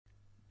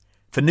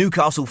For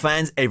Newcastle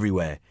fans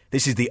everywhere,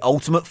 this is the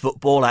ultimate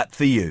football app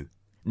for you.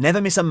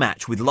 Never miss a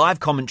match with live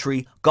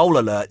commentary, goal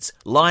alerts,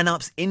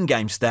 lineups,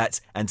 in-game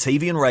stats, and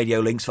TV and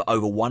radio links for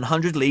over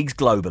 100 leagues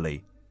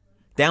globally.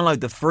 Download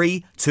the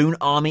free Toon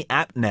Army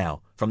app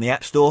now from the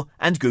App Store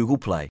and Google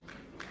Play.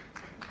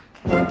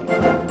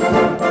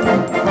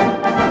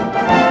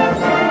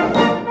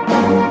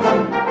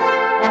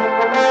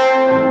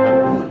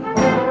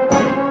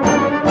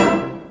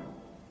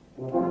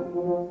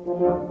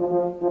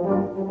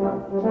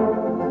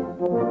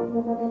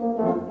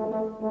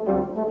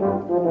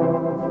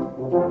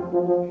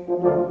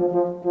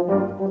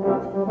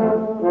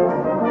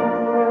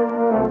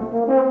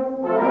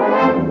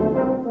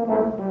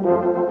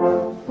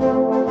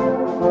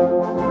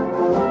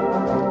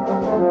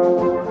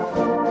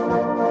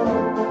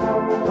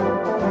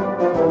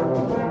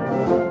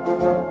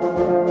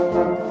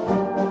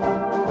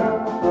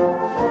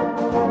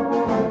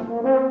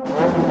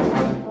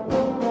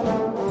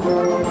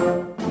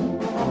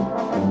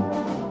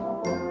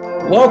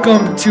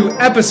 Welcome to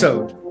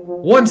episode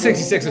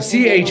 166 of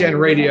CHN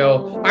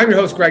Radio. I'm your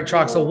host, Greg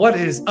Troxel. What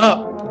is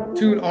up,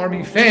 Toon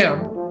Army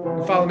fam? You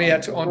can follow me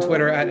on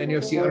Twitter at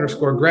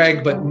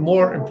NUFC_Greg, but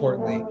more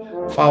importantly,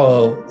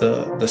 follow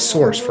the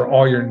source for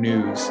all your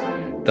news,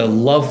 the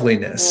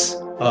loveliness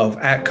of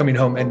at Coming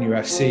Home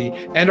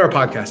NUFC, and our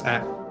podcast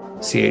at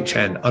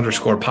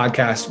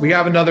CHN_podcast. We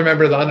have another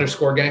member of the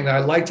underscore gang that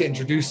I'd like to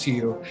introduce to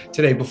you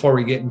today before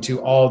we get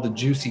into all the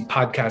juicy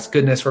podcast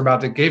goodness we're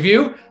about to give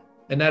you,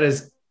 and that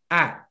is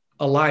at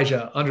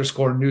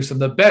Elijah_Newsom,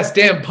 the best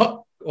damn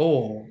host,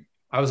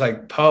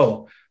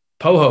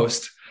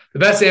 the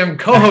best damn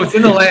co-host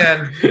in the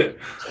land.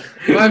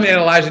 My man,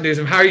 Elijah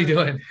Newsom, how are you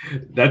doing?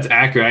 That's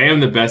accurate. I am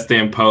the best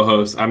damn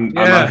host. I'm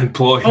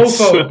unemployed. Folks.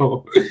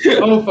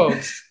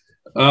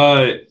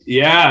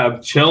 Yeah,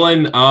 I'm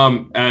chilling.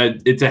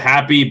 It's a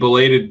happy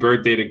belated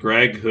birthday to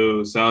Greg,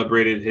 who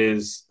celebrated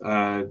his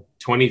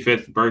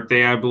 25th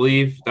birthday, I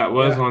believe that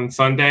was on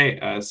Sunday.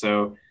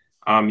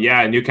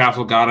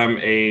 Newcastle got him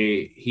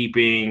a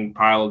heaping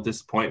pile of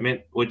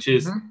disappointment, which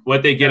is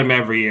what they get him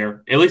every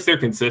year. At least they're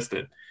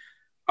consistent.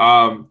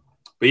 I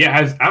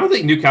don't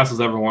think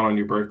Newcastle's ever won on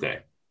your birthday.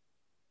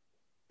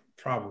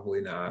 Probably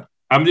not.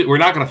 We're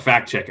not going to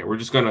fact check it. We're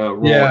just going to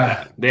roll with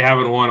that. They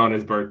haven't won on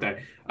his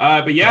birthday.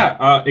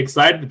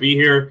 Excited to be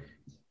here.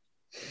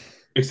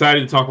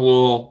 Excited to talk a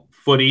little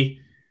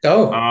footy.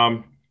 That's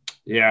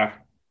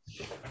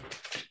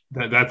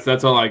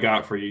all I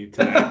got for you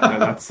today.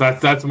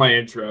 That's my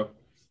intro.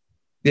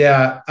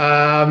 Yeah.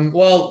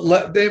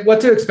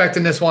 What to expect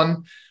in this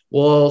one?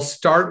 We'll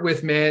start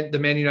with the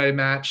Man United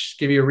match,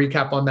 give you a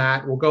recap on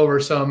that. We'll go over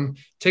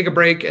take a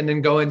break, and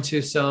then go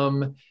into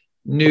some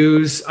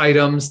news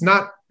items.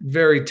 Not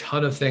very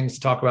ton of things to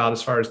talk about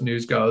as far as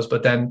news goes,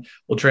 but then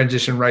we'll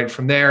transition right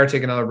from there,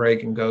 take another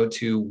break, and go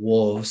to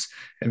Wolves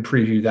and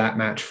preview that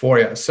match for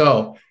you.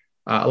 So,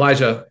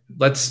 Elijah,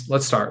 let's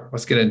start.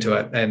 Let's get into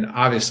it. And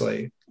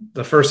obviously,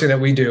 the first thing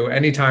that we do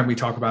anytime we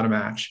talk about a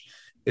match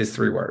is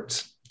 3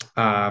 words.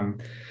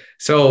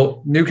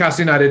 So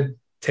Newcastle United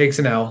takes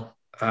an L.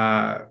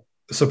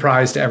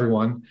 Surprise to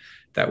everyone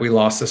that we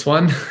lost this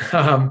one.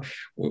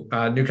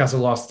 Newcastle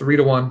lost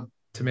 3-1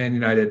 to Man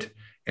United.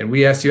 And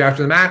we asked you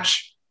after the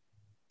match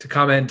to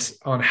comment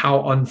on how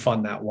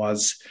unfun that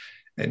was.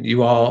 And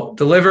you all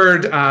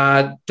delivered.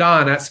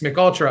 Don at Smick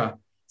Ultra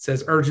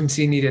says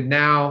urgency needed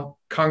now.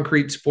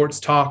 Concrete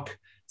Sports Talk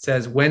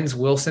says, when's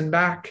Wilson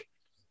back?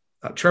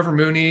 Trevor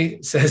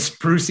Mooney says,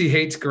 Brucey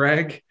hates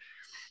Greg.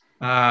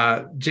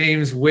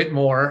 James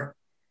Whitmore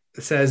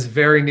says,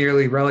 very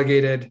nearly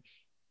relegated.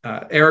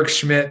 Eric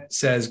Schmidt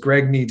says,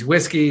 Greg needs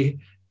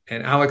whiskey.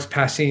 And Alex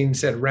Passine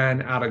said,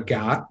 ran out of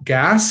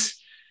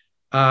gas.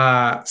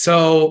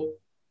 So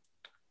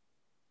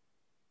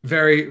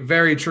very,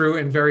 very true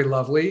and very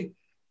lovely.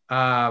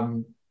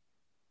 I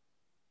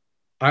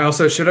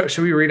also, should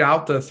we read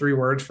out the 3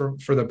 words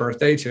for the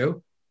birthday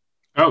too?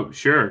 Oh,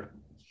 sure.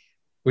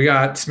 We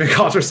got Smick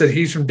Ultra said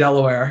he's from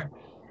Delaware.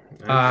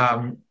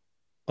 Nice.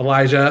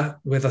 Elijah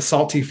with a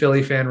salty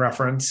Philly fan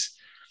reference.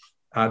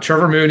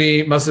 Trevor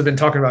Mooney must have been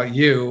talking about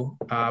you,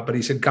 but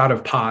he said God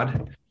of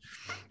Pod.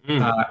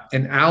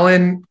 And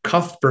Alan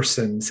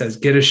Cuthbertson says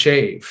get a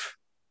shave.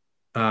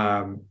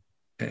 And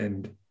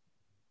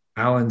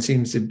Alan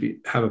seems to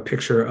have a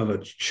picture of a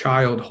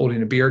child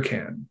holding a beer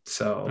can.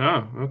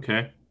 So,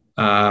 okay.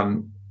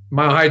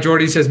 Mile High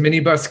Jordy says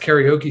minibus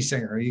karaoke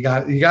singer. You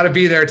got to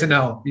be there to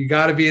know. You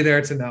got to be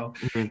there to know.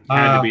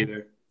 Had to be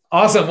there.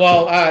 Awesome.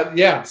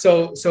 Well,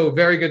 so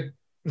very good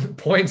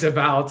points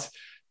about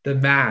the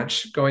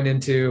match, going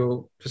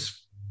into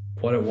just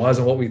what it was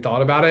and what we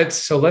thought about it.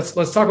 So let's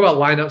talk about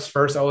lineups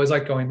first. I always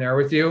like going there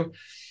with you.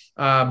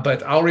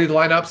 But I'll read the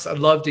lineups. I'd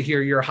love to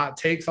hear your hot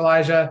takes,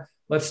 Elijah.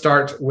 Let's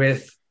start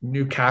with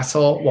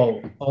Newcastle.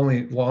 We'll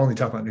only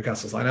talk about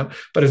Newcastle's lineup,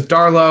 but it's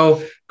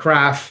Darlow,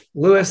 Kraft,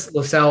 Lewis,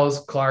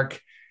 Lascelles,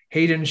 Clark,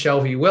 Hayden,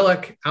 Shelby,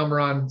 Willock,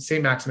 Almiron,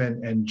 St.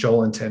 Maximin, and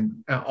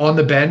Jolinton. On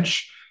the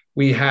bench,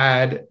 we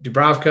had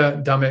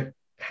Dubravka, Dummett,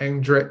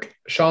 Hendrick,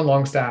 Sean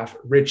Longstaff,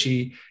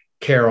 Richie,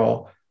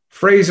 Carroll,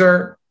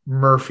 Fraser,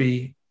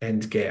 Murphy,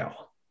 and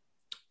Gale.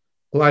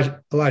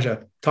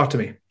 Elijah, talk to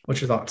me.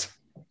 What's your thoughts?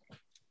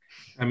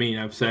 I mean,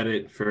 I've said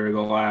it for the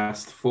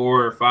last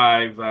 4 or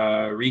 5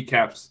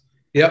 recaps.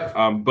 Yep.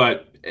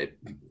 But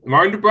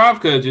Martin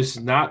Dubravka just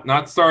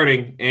not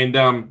starting. And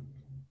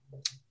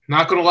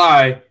not going to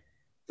lie,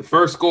 the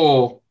first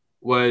goal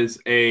was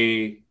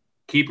a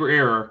keeper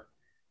error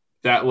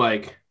that,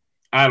 like,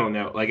 I don't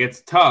know. Like,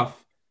 it's tough.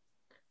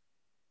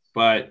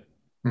 But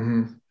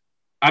I'm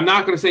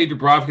not going to say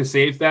Dubravka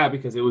saved that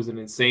because it was an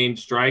insane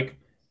strike.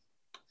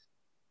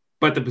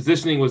 But the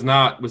positioning was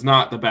not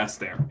the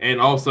best there.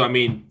 And also, I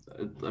mean,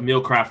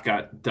 Emil Kraft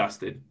got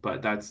dusted,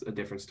 but that's a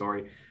different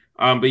story.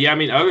 But yeah, I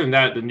mean, other than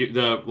that,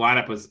 the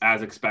lineup was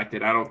as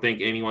expected. I don't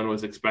think anyone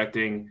was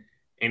expecting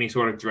any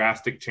sort of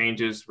drastic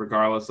changes,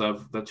 regardless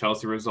of the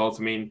Chelsea results.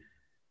 I mean,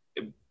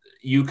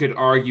 you could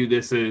argue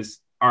this is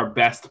our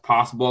best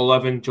possible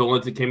 11.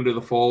 Joelinton came into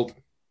the fold,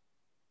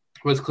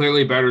 was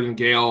clearly better than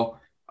Gale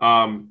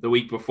the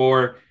week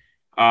before.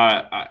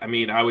 I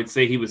mean, I would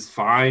say he was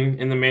fine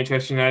in the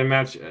Manchester United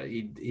match.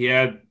 He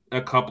had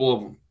a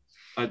couple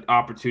of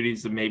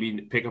opportunities to maybe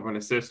pick up an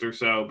assist or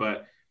so,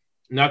 but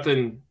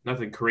nothing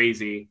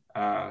crazy.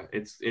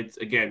 It's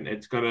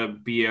going to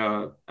be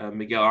a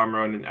Miguel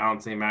Almiron and Alan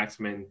St.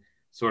 Maximin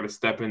sort of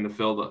step in to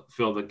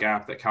fill the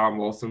gap that Callum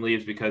Wilson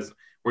leaves, because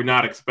we're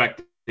not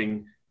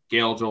expecting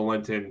Gale,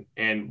 Joelinton,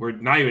 and we're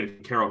not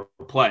even Carroll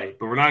to play,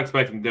 but we're not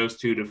expecting those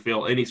two to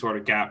fill any sort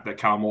of gap that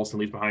Callum Wilson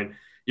leaves behind.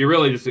 You're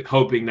really just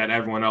hoping that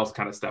everyone else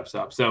kind of steps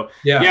up. So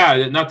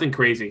yeah, nothing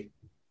crazy.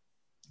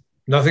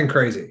 Nothing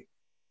crazy.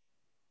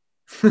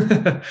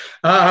 It's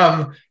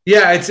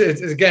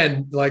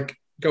again, like,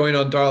 going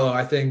on Darlow,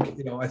 I think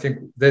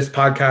this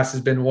podcast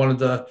has been one of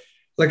the,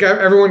 like,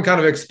 everyone kind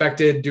of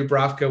expected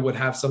Dubravka would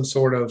have some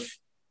sort of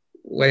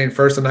lane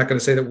first. I'm not going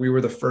to say that we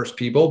were the first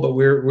people, but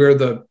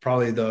we're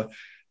probably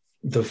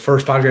the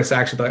first podcast to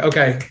actually be like,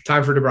 okay,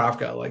 time for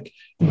Dubravka. Like,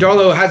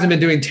 Darlow hasn't been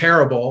doing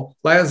terrible,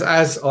 as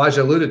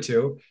Elijah alluded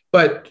to,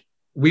 but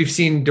we've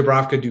seen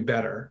Dubravka do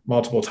better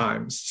multiple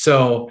times.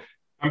 So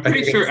I'm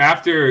pretty sure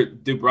after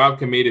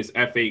Dubravka made his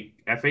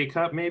FA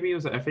Cup, maybe it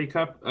was an FA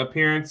Cup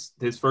appearance,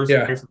 his first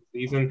appearance of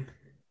the season,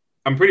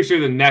 I'm pretty sure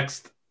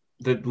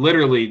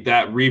literally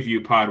that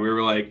review pod, we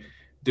were like,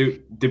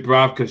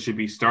 Dubravka should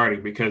be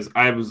starting, because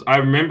I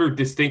remember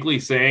distinctly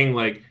saying,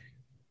 like,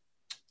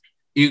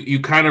 you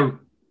kind of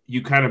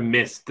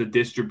missed the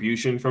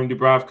distribution from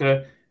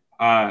Dubravka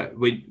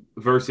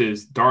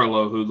versus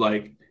Darlow, who,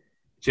 like,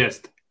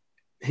 just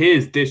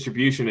his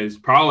distribution is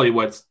probably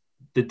what's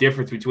the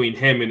difference between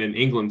him and an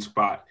England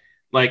spot.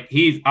 Like,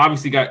 he's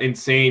obviously got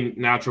insane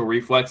natural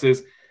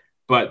reflexes,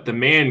 but the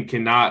man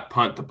cannot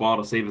punt the ball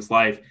to save his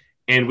life.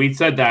 And we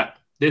said that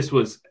this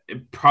was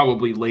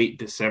probably late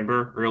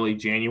December, early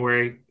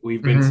January.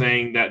 We've been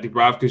saying that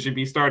Dubravka should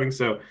be starting.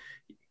 So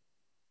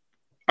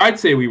I'd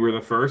say we were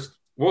the first.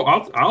 Well,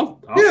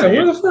 I'll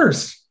we're the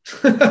first.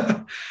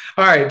 All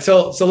right.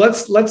 So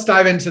let's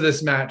dive into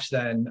this match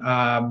then.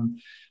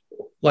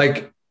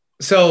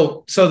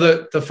 So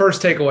the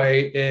first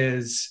takeaway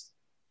is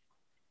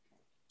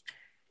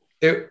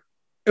it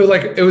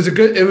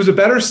was a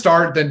better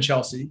start than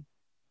Chelsea,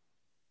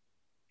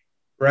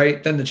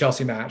 right? Than the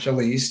Chelsea match, at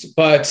least.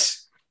 But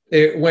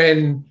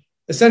when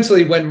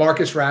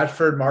Marcus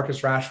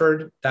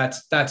Rashford,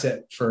 that's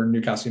it for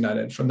Newcastle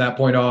United. From that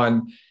point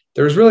on,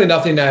 there was really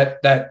nothing that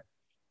there's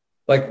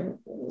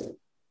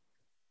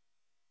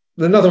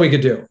nothing we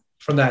could do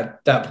from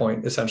that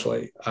point.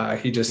 Essentially,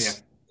 he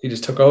just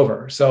took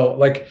over. So,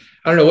 like,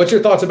 I don't know. What's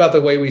your thoughts about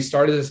the way we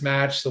started this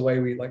match, the way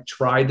we, like,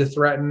 tried to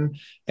threaten,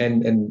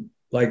 and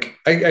like,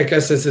 I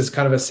guess this is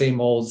kind of a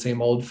same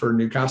old for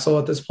Newcastle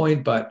at this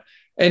point,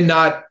 and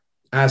not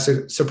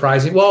as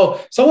surprising.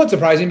 Well, somewhat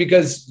surprising,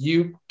 because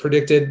you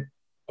predicted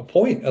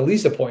at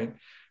least a point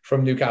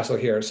from Newcastle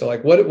here. So,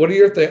 like, what are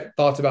your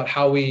thoughts about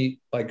how we,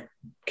 like,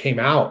 came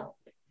out?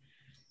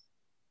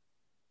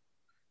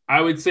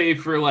 I would say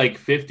for, like,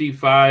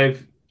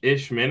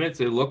 55-ish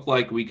minutes, it looked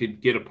like we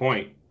could get a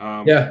point.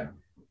 I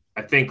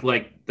think,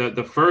 like,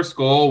 the first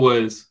goal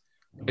was,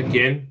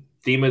 again,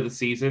 theme of the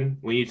season.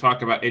 When you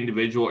talk about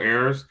individual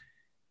errors,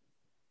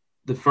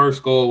 the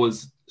first goal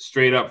was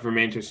straight up for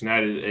Manchester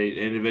United, an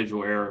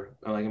individual error,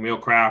 like Emil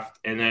Kraft.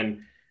 And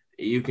then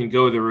you can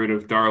go the route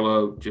of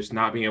Darlow just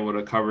not being able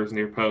to cover his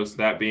near post,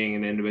 that being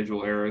an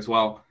individual error as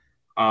well.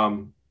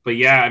 But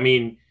yeah, I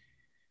mean,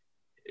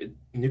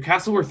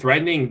 Newcastle were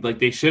threatening. Like,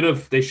 they should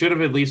have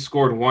at least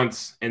scored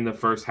once in the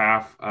first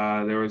half.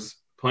 There was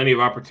plenty of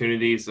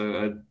opportunities,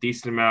 a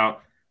decent amount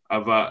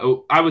of,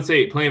 I would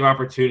say, plenty of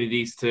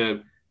opportunities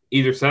to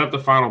either set up the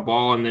final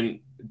ball, and then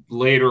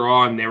later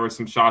on there were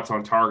some shots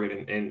on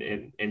target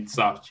and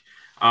such.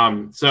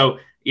 So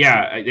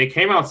yeah, they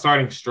came out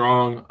starting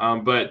strong.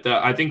 But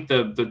I think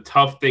the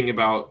tough thing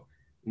about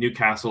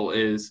Newcastle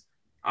is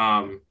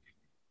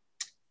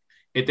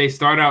if they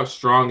start out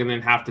strong and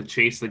then have to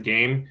chase the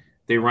game,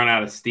 they run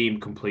out of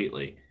steam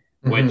completely,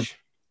 which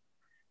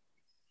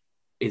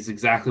is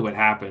exactly what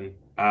happened.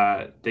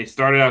 They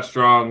started out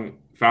strong,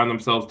 found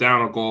themselves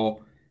down a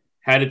goal,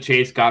 had to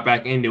chase, got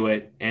back into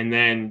it, and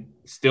then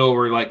still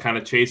were like kind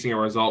of chasing a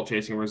result.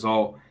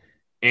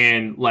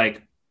 And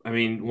like, I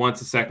mean, once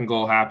the second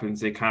goal happens,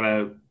 they kind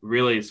of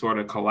really sort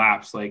of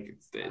collapse. Like,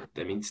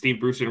 I mean, Steve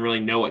Bruce didn't really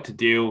know what to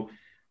do.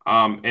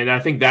 And I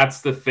think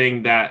that's the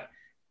thing that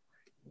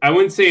I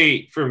wouldn't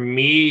say for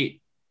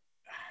me,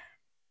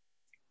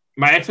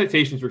 my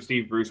expectations for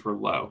Steve Bruce were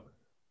low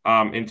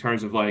in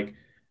terms of like,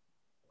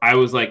 I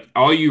was like,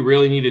 all you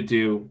really need to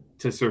do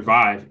to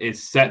survive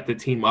is set the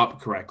team up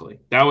correctly.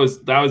 That was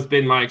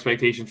been my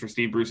expectations for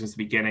Steve Bruce since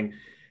the beginning.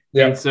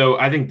 Yeah. And so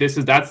I think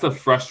that's the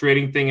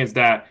frustrating thing, is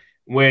that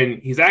when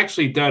he's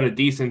actually done a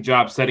decent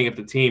job setting up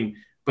the team,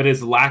 but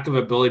his lack of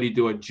ability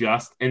to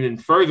adjust. And then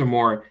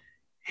furthermore,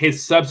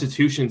 his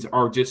substitutions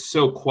are just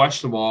so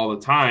questionable all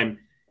the time.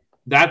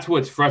 That's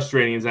what's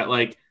frustrating, is that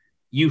like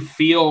you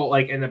feel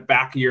like in the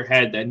back of your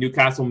head that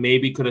Newcastle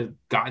maybe could have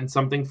gotten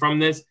something from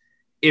this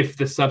if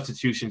the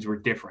substitutions were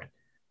different.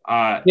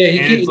 And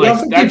it's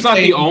like, that's not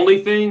the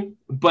only thing,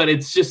 but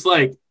it's just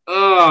like,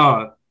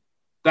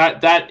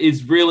 that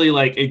is really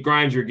like, it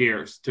grinds your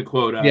gears, to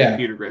quote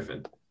Peter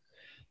Griffin.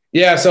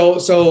 Yeah. So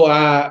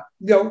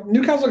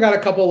Newcastle got a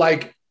couple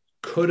like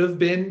could have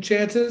been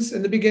chances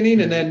in the beginning.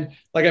 Mm-hmm. And then,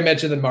 like I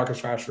mentioned, the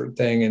Marcus Rashford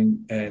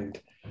thing, and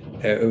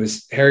it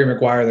was Harry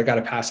Maguire that got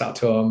a pass out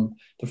to him,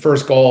 the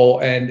first goal,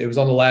 and it was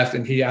on the left,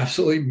 and he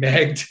absolutely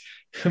megged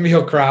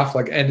Emil Kraft,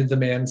 like ended the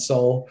man's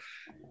soul.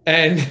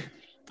 And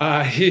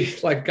he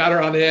like got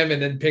her on him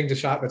and then pinged a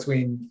shot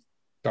between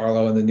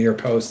Darlow and the near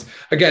post.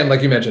 Again,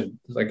 like you mentioned,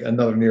 like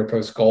another near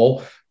post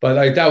goal, but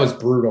like that was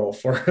brutal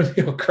for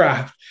Emil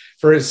Kraft,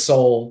 for his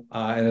soul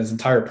and his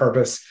entire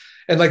purpose.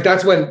 And like,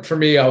 that's when, for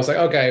me, I was like,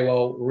 okay,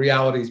 well,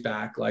 reality's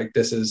back. Like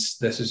this is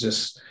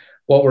just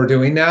what we're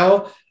doing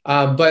now.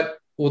 But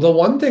the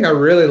one thing I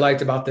really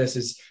liked about this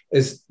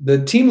is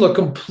the team looked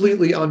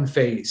completely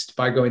unfazed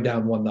by going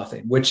down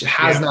 1-0, which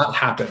has not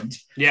happened.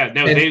 Yeah,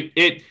 no,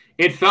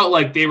 it felt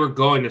like they were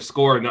going to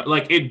score.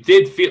 Like it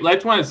did feel.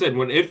 That's why I said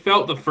when it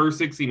felt the first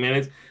 60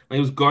 minutes, like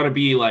it was going to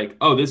be like,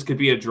 oh, this could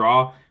be a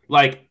draw.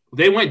 Like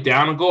they went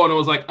down a goal and it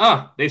was like,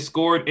 they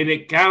scored, and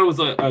it kind of was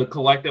a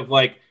collective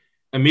like,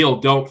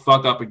 Emil, don't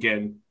fuck up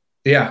again.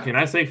 Yeah. Can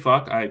I say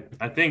fuck? I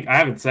think I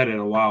haven't said it in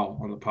a while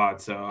on the pod,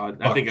 so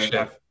I think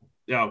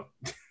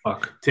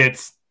fuck.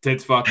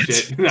 Tits, fuck,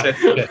 shit. All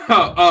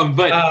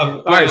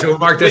right, so we'll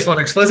mark this one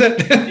explicit.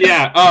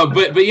 Yeah,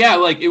 but yeah,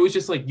 like it was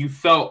just like you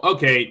felt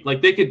okay,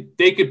 like they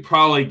could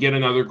probably get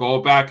another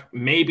goal back,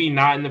 maybe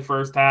not in the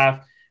first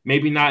half,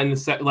 maybe not in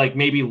the like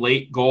maybe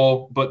late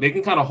goal, but they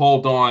can kind of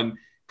hold on,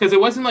 because it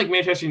wasn't like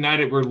Manchester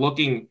United were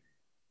looking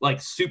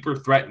like super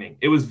threatening.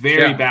 It was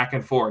very back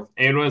and forth.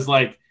 It was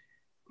like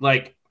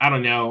I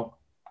don't know,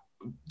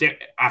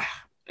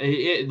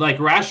 like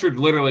Rashford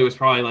literally was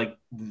probably like,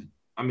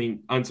 I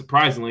mean,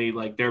 unsurprisingly,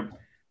 like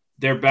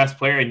their best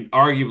player, and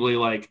arguably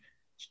like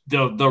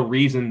the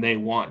reason they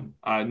won.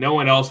 No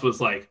one else was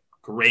like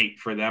great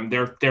for them.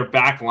 Their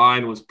back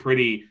line was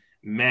pretty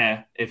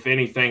meh. If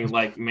anything,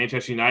 like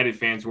Manchester United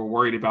fans were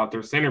worried about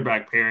their center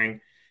back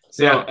pairing.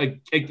 So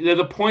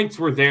the points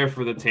were there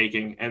for the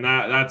taking, and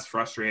that's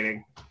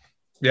frustrating.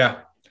 Yeah.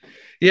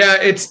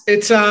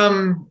 It's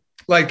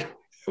like,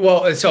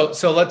 well,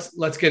 so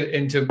let's get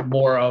into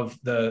more of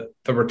the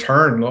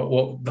return,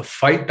 the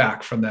fight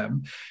back from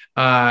them.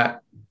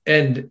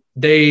 And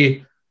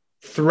they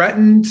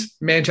threatened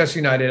Manchester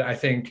United, I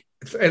think,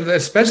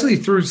 especially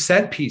through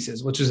set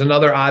pieces, which is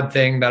another odd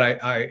thing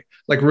that I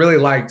like really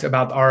liked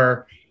about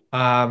our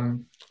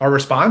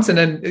response. And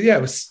then,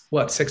 it was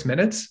 6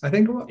 minutes, I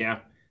think. Yeah.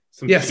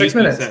 6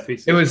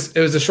 minutes. It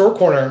was a short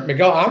corner,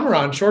 Miguel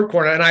Almiron short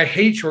corner. And I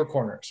hate short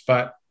corners,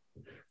 but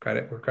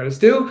credit where credit's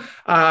due.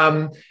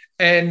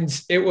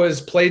 And it was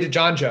played to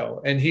John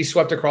Joe, and he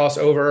swept across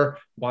over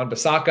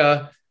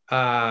Wan-Bissaka,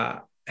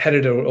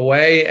 headed it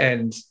away,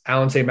 and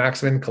Alan St.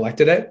 Maximin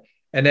collected it.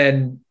 And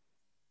then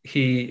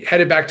he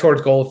headed back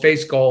towards goal,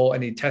 faced goal,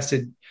 and he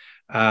tested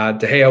De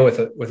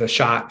Gea with a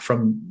shot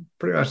from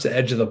pretty much the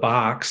edge of the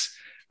box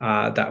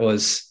that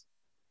was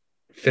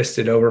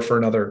fisted over for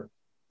another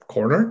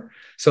corner.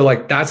 So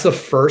like, that's the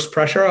first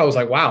pressure. I was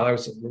like, wow, that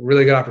was a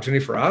really good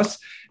opportunity for us.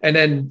 And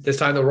then this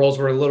time the roles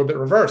were a little bit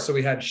reversed. So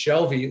we had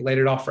Shelvey laid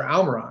it off for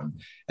Almiron,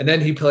 and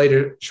then he played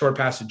a short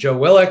pass to Joe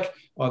Willock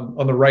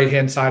on the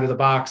right-hand side of the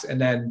box,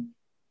 and then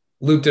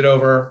looped it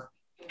over,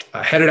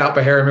 headed out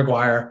by Harry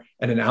Maguire,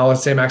 and then Alan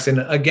St.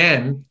 Maximin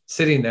again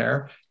sitting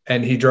there,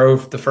 and he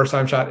drove the first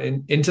time shot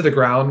into the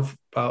ground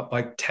about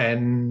like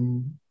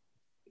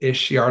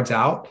 10-ish yards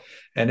out,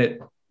 and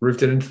it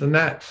roofed it into the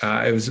net.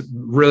 It was a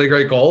really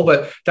great goal,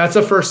 but that's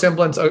the first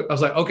semblance. I was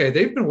like, okay,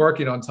 they've been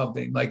working on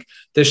something. Like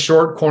this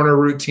short corner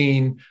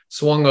routine,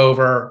 swung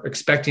over,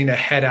 expecting to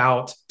head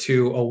out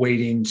to a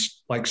waiting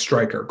like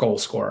striker, goal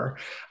scorer.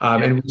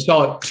 And we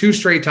saw it 2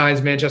 straight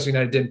times. Manchester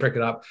United didn't pick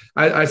it up.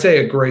 I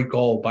say a great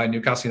goal by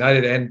Newcastle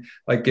United, and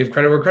like give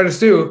credit where credit's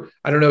due.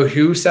 I don't know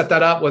who set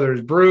that up, whether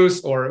it's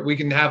Bruce, or we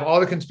can have all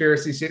the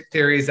conspiracy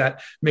theories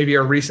that maybe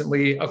are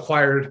recently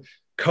acquired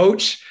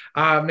coach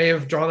may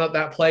have drawn up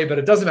that play, but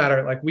it doesn't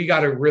matter. Like, we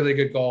got a really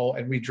good goal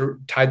and we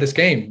tied this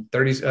game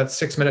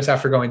 6 minutes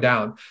after going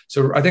down.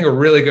 So I think a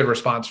really good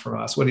response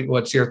from us.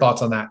 What's your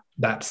thoughts on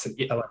that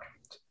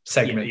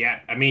segment? Yeah.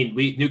 I mean,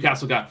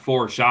 Newcastle got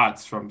 4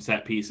 shots from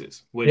set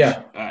pieces, which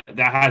that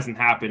hasn't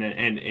happened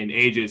in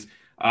ages.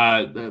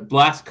 The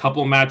last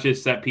couple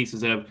matches, set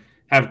pieces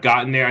have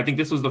gotten there. I think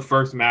this was the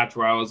first match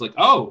where I was like,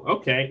 oh,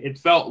 okay. It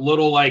felt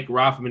little like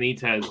Rafa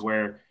Benitez,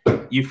 where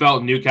you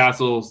felt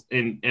Newcastle's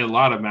in a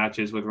lot of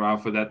matches with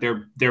Rafa that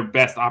their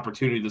best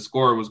opportunity to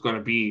score was going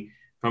to be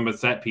from a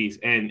set piece.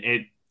 And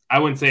I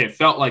wouldn't say it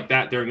felt like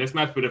that during this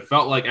match, but it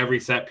felt like every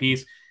set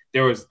piece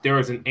there was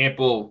an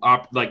ample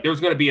there was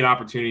going to be an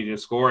opportunity to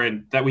score,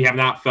 and that we have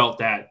not felt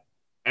that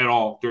at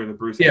all during the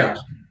Bruce years.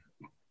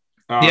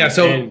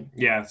 So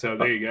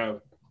there you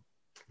go.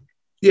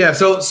 Yeah,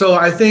 so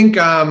I think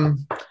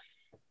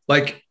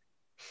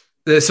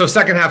so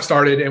second half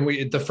started, and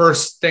the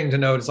first thing to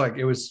note is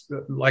it was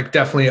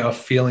definitely a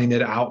feeling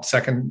it out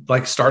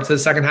start to the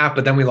second half,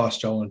 but then we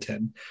lost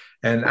Joelinton,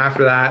 and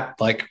after that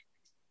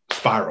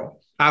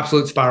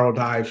absolute spiral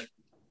dive.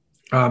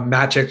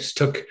 Macic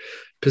took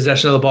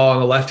possession of the ball in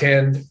the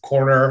left-hand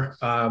corner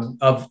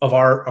of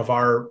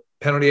our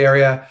penalty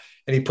area,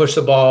 and he pushed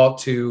the ball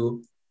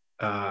to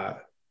I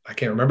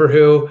can't remember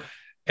who,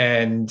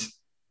 and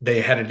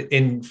they headed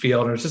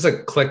infield, and it was just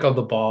a click of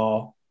the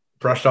ball,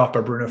 brushed off by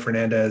Bruno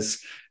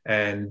Fernandes,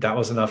 and that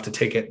was enough to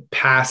take it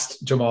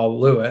past Jamal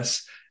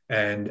Lewis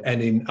and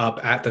ending up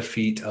at the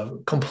feet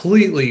of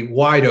completely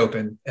wide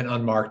open and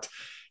unmarked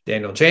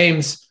Daniel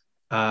James.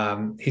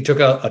 He took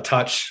a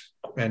touch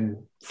and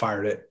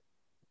fired it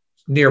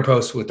near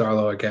post with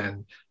Darlow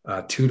again,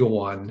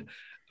 2-1.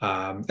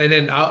 And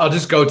then I'll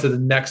just go to the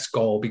next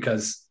goal,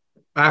 because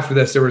after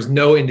this, there was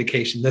no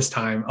indication this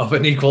time of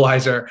an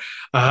equalizer.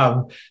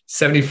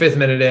 75th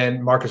minute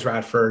in, Marcus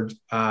Rashford,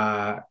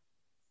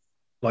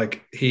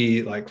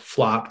 he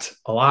flopped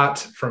a lot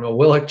from a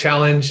Willock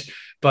challenge,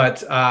 but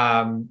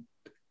the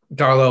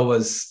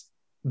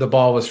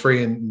ball was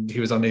free and he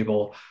was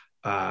unable.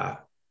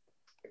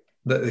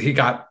 He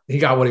got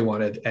what he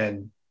wanted,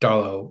 and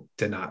Darlow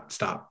did not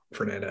stop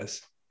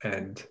Fernandes,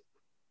 and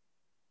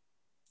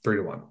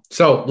 3-1.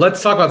 So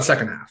let's talk about the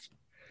second half.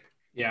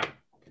 Yeah.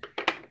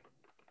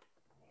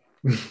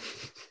 I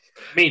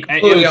mean,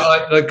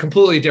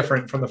 completely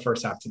different from the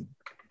first half team.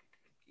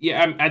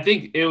 Yeah, I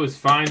think it was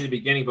fine in the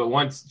beginning, but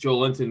once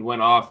Joelinton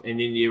went off and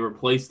then you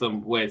replaced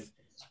them with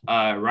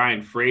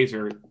Ryan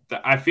Fraser,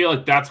 I feel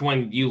like that's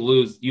when you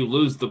lose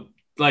the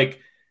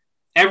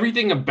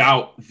everything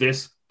about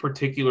this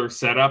particular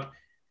setup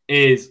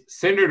is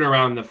centered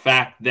around the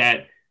fact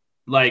that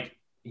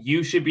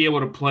you should be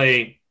able to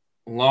play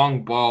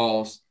long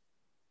balls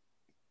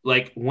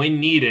when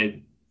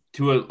needed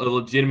to a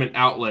legitimate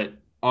outlet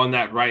on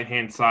that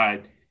right-hand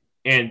side,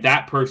 and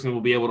that person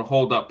will be able to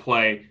hold up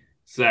play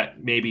so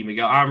that maybe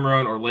Miguel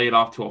Almiron or lay it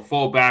off to a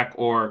fullback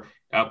or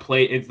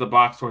play it into the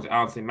box towards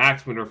Allan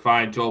Saint-Maximin or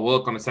find Joel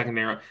Willock on a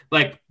secondary.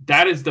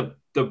 That is the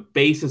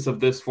basis of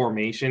this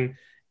formation,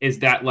 is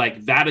that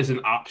that is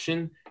an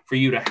option for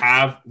you to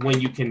have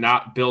when you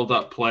cannot build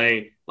up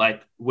play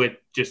with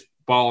just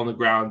ball on the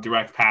ground,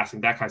 direct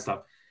passing, that kind of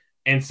stuff.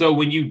 And so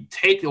when you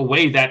take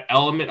away that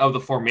element of the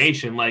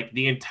formation,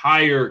 the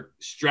entire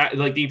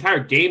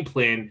game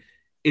plan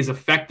is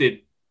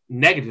affected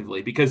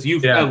negatively, because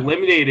you've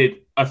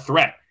eliminated a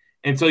threat.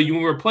 And so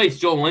you replace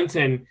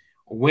Joelinton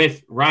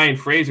with Ryan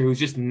Fraser, who's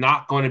just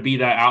not going to be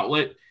that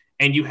outlet.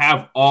 And you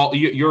have all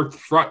your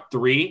front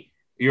three,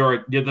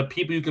 the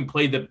people who can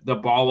play the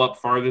ball up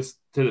farthest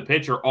to the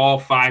pitch are all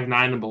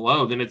 5'9" and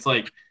below. Then it's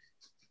that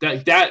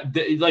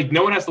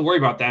no one has to worry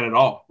about that at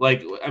all.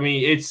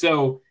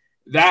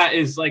 That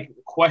is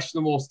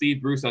questionable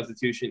Steve Bruce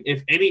substitution.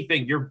 If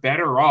anything, you're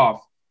better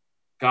off.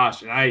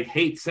 Gosh, and I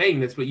hate saying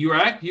this, but you're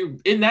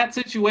in that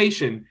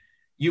situation.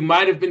 You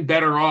might have been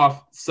better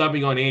off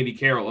subbing on Andy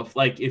Carroll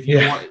if you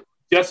want,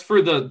 just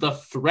for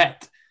the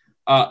threat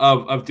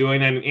of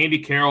doing that. And Andy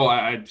Carroll,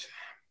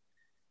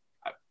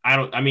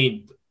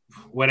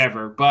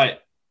 whatever,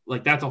 but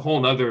that's a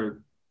whole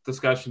nother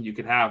discussion you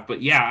could have.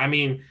 But yeah, I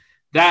mean,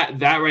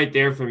 that right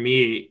there for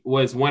me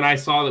was when I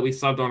saw that we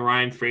subbed on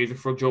Ryan Fraser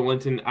for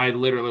Joelinton. I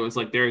literally was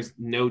there's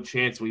no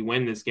chance we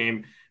win this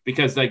game,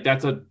 because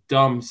that's a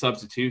dumb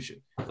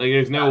substitution.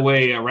 There's no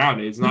way around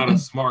it. It's not a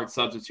smart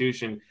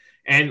substitution.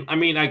 And I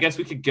mean, I guess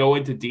we could go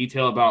into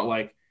detail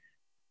about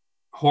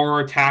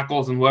horror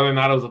tackles and whether or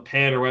not it was a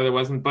pen or whether it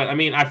wasn't. But I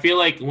mean, I feel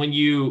when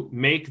you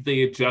make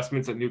the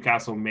adjustments that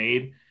Newcastle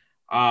made,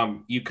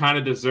 you kind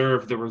of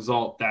deserve the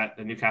result that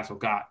the Newcastle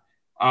got.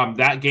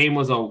 That game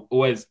was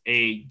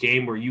a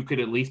game where you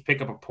could at least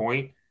pick up a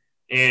point,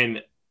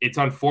 and it's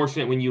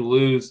unfortunate when you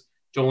lose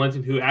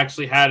Joelinton, who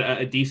actually had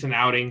a decent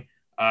outing,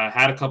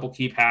 had a couple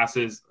key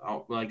passes,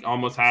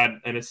 almost had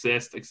an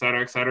assist, et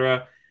cetera, et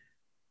cetera.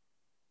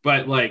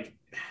 But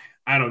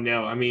I don't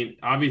know. I mean,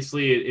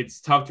 obviously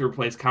it's tough to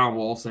replace Callum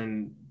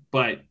Wilson,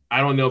 but I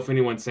don't know if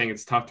anyone's saying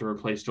it's tough to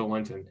replace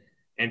Joelinton.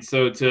 And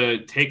so to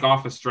take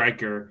off a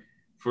striker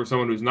for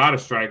someone who's not a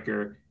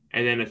striker,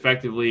 and then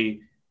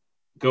effectively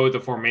go with the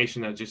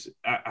formation that just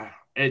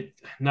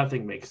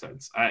nothing makes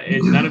sense.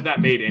 None of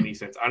that made any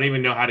sense. I don't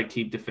even know how to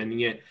keep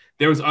defending it.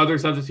 There was other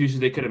substitutions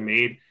they could have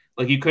made.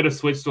 Like you could have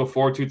switched to a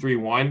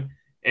 4-2-3-1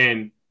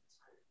 and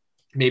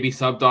maybe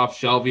subbed off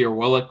Shelby or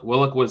Willock.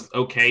 Willock was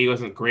okay. He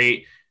wasn't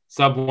great.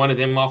 Sub one of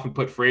them off and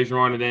put Fraser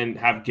on and then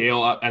have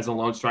Gale up as a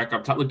lone striker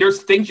up top. Like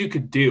there's things you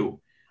could do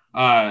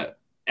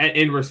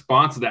in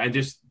response to that. And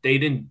just they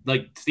didn't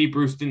like Steve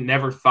Bruce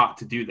never thought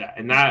to do that.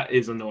 And that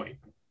is annoying.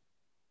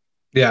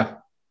 Yeah.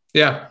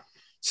 Yeah.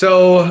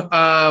 So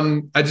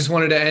I just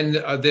wanted to end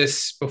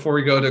this before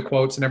we go to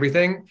quotes and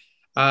everything.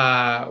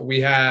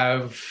 We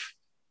have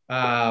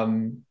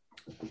from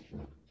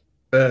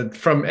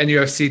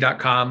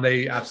NUFC.com.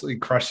 They absolutely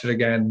crushed it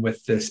again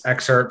with this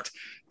excerpt.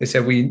 They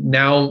said, we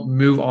now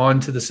move on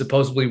to the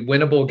supposedly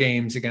winnable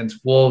games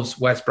against Wolves,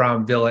 West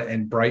Brom, Villa,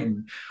 and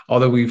Brighton.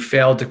 Although we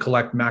failed to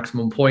collect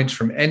maximum points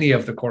from any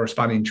of the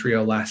corresponding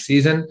trio last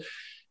season,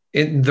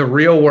 in the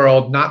real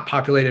world, not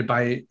populated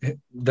by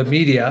the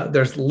media,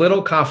 there's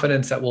little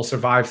confidence that we'll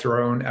survive through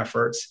our own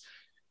efforts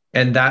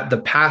and that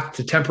the path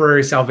to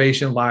temporary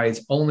salvation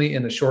lies only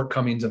in the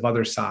shortcomings of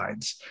other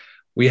sides.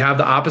 We have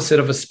the opposite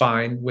of a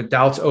spine with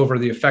doubts over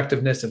the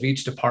effectiveness of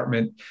each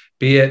department,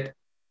 be it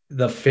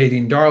the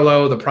fading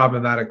Darlow, the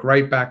problematic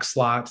right back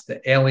slot,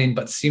 the ailing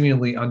but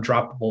seemingly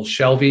undroppable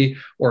Shelby,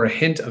 or a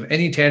hint of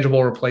any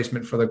tangible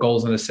replacement for the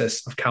goals and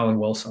assists of Callum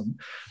Wilson.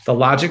 The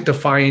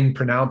logic-defying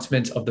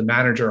pronouncements of the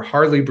manager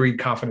hardly breed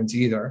confidence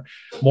either,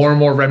 more and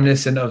more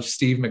reminiscent of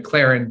Steve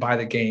McLaren by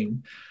the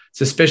game.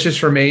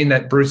 Suspicious remain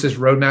that Bruce's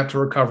roadmap to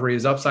recovery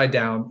is upside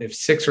down. If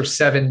 6 or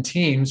 7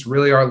 teams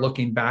really are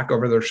looking back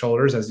over their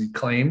shoulders, as he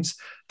claims,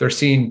 they're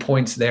seeing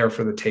points there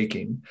for the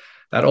taking.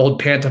 That old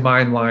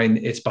pantomime line,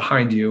 it's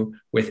behind you,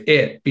 with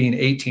it being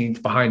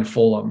 18th behind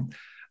Fulham.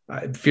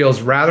 It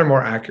feels rather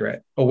more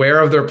accurate. Aware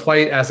of their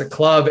plight as a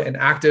club and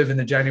active in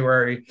the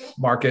January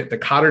market, the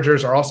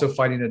Cottagers are also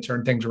fighting to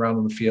turn things around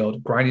on the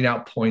field, grinding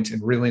out points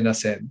and reeling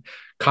us in.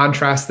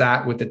 Contrast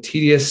that with the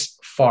tedious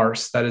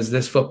farce that is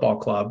this football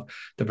club,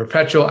 the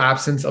perpetual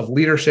absence of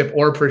leadership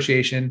or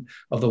appreciation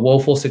of the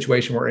woeful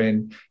situation we're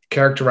in,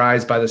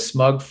 characterized by the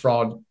smug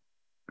fraud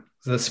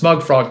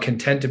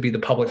content to be the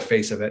public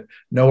face of it.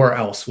 Nowhere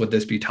else would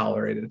this be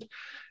tolerated.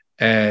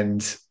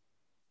 And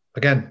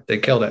again, they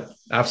killed it.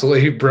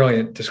 Absolutely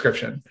brilliant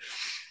description.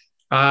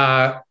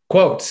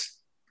 Quotes.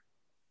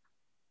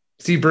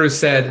 Steve Bruce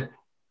said,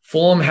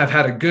 Fulham have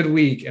had a good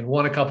week and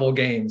won a couple of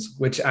games,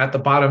 which at the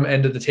bottom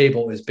end of the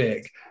table is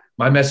big.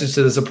 My message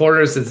to the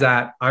supporters is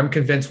that I'm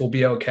convinced we'll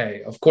be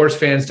okay. Of course,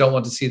 fans don't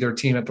want to see their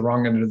team at the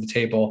wrong end of the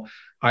table.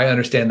 I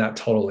understand that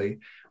totally.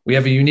 We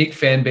have a unique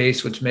fan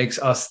base, which makes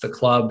us the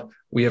club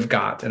we have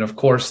got. And of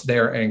course, they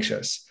are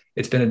anxious.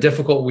 It's been a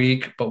difficult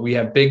week, but we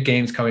have big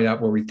games coming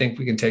up where we think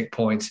we can take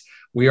points.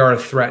 We are a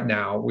threat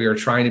now. We are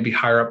trying to be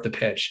higher up the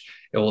pitch.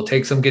 It will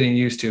take some getting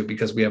used to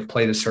because we have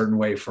played a certain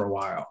way for a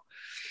while.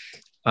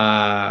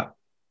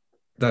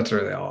 That's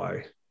really all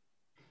I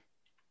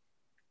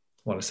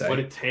want to say. What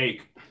it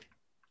take?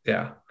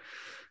 Yeah.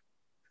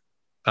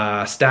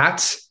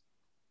 Stats.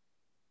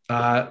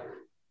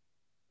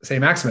 St.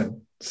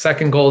 Maximin,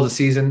 second goal of the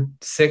season,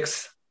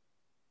 6th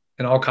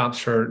in all comps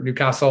for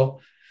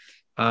Newcastle.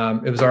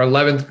 It was our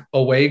 11th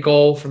away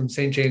goal from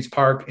St. James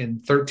Park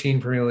in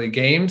 13 Premier League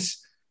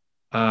games.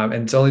 And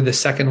it's only the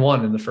second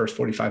one in the first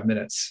 45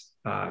 minutes.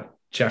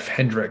 Jeff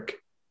Hendrick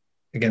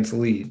against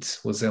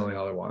Leeds was the only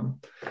other one.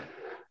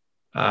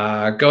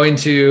 Going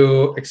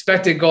to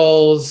expected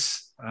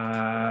goals,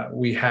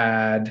 we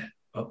had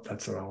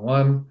that's the wrong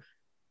one.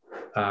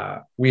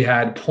 We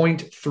had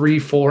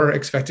 0.34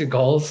 expected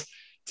goals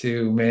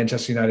to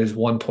Manchester United's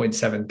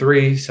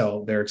 1.73.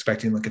 So they're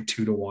expecting like a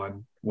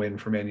 2-1 win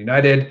for Man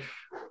United.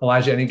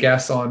 Elijah, any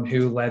guess on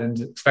who led in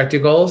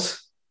expected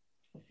goals?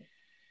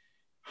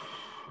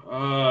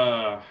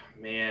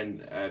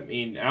 Man, I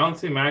mean, Alan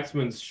St.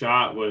 Maximin's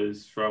shot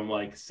was from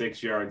like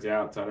 6 yards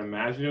out, so I'd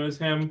imagine it was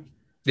him.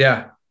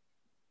 Yeah.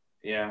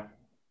 Yeah.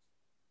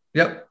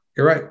 Yep,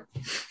 you're right.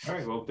 All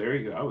right, well, there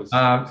you go. I was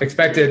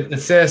expected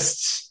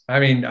assists.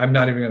 I mean, I'm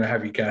not even going to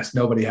have you guess.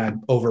 Nobody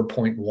had over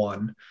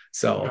 0.1.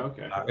 So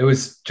it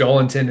was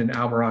Joelinton and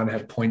Almiron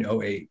had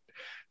 0.08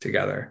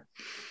 together.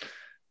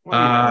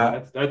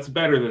 Well, that's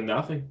better than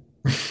nothing.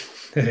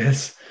 It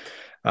is.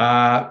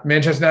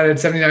 Manchester United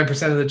had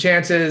 79% of the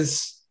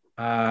chances.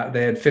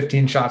 They had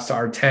 15 shots to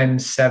our 10,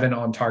 7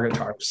 on target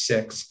to our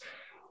 6.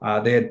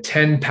 They had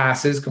 10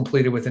 passes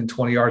completed within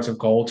 20 yards of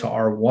goal to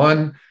our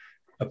 1.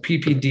 A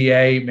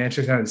PPDA,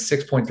 Manchester United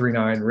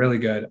 6.39, really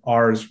good.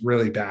 Ours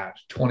really bad,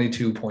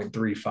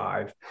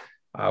 22.35.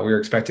 We were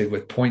expected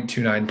with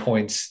 0.29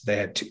 points. They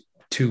had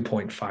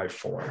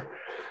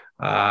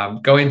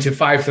 2.54. Going to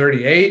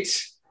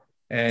 538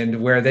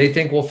 and where they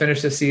think we'll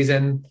finish the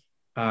season,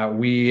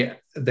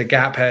 the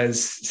gap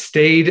has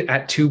stayed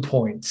at 2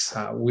 points.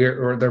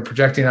 They're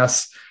projecting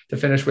us to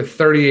finish with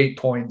 38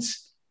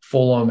 points,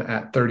 Fulham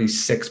at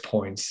 36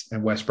 points,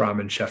 and West Brom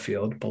and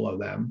Sheffield below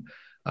them.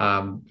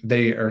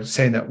 They are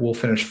saying that we'll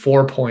finish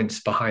 4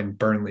 points behind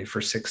Burnley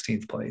for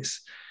 16th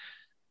place.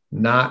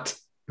 Not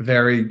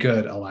very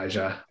good,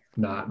 Elijah.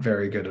 Not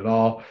very good at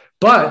all.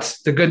 But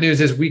the good news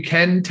is we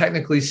can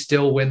technically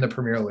still win the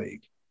Premier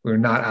League. We're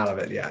not out of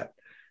it yet.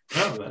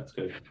 Oh, that's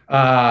good.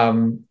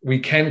 We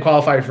can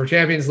qualify for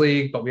Champions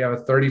League, but we have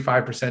a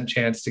 35%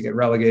 chance to get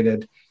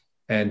relegated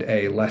and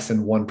a less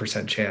than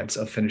 1% chance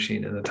of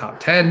finishing in the top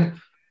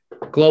 10.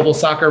 Global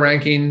soccer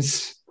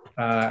rankings.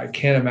 I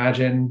can't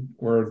imagine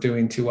we're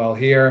doing too well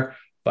here,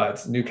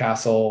 but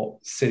Newcastle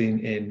sitting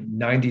in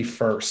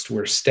 91st.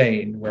 We're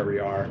staying where we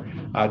are,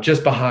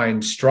 just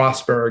behind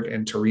Strasbourg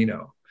and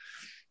Torino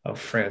of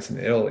France and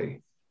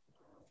Italy.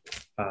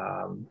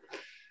 But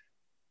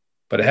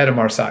ahead of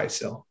Marseille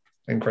still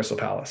and Crystal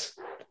Palace.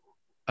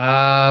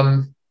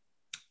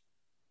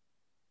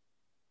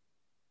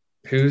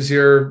 Who's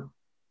your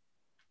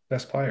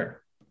best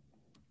player?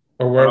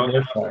 Or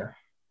worst player?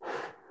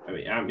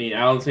 I mean,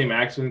 Alan St.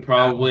 Maximin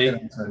probably.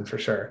 For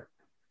sure.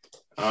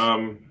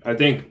 I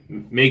think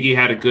Miggy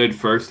had a good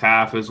first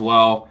half as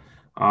well.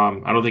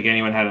 I don't think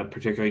anyone had a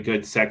particularly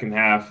good second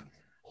half.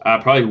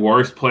 Probably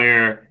worst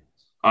player.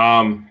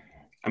 I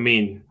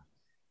mean,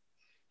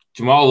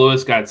 Jamal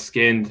Lewis got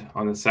skinned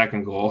on the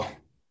second goal.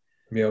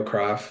 Emil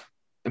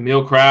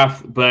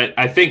Kraft, but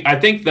I think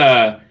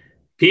the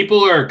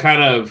people are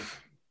kind of,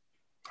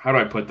 how do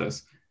I put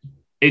this?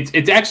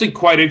 It's actually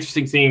quite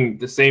interesting seeing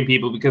the same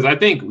people, because I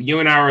think you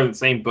and I are in the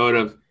same boat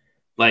of,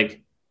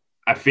 like,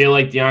 I feel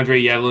like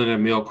DeAndre Yedlin and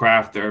Emil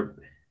Kraft are,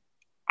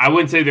 I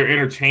wouldn't say they're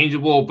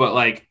interchangeable, but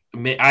like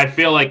I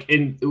feel like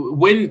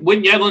when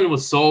Yedlin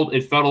was sold,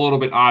 it felt a little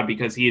bit odd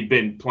because he had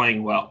been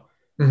playing well.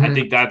 Mm-hmm. I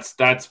think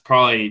that's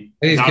probably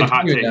not a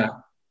hot take.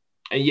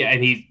 Yeah,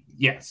 and he's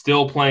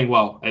still playing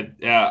well.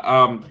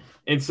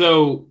 And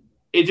so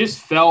it just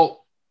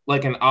felt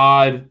like an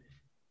odd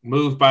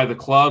move by the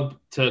club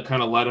to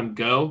kind of let him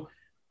go,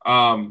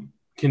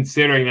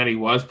 considering that he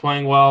was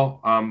playing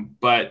well.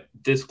 But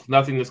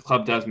nothing this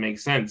club does make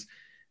sense.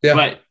 Yeah.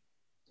 But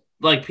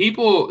like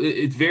people,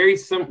 it's very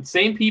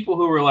same people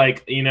who were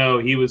like,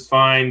 he was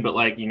fine, but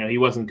like, he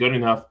wasn't good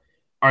enough,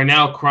 are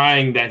now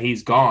crying that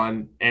he's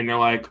gone. And they're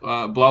like,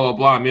 blah, blah,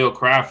 blah, Emil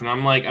Kraft. And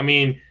I'm like, I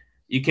mean,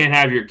 you can't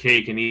have your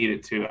cake and eat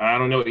it too. I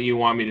don't know what you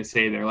want me to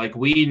say there. Like,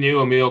 we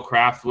knew Emil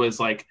Kraft was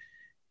like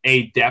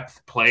a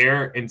depth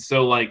player. And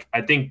so like,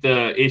 I think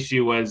the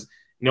issue was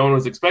no one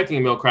was expecting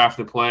Emil Kraft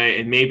to play.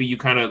 And maybe you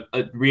kind of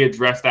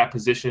readdress that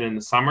position in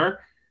the summer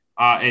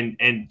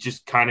and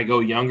just kind of go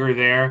younger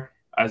there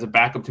as a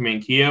backup to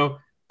Manquillo.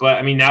 But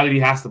I mean, now that he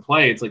has to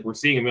play, it's like we're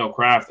seeing Emil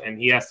Kraft and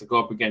he has to go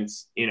up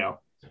against,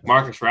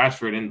 Marcus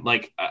Rashford. And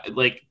like,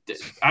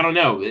 I don't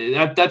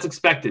know, that's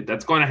expected.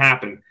 That's going to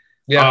happen.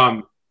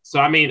 Yeah. So,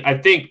 I mean, I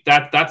think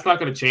that's not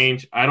going to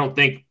change. I don't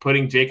think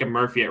putting Jacob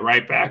Murphy at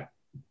right back,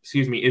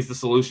 is the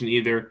solution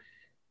either,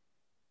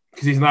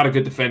 because he's not a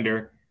good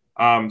defender.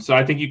 So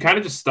I think you kind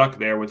of just stuck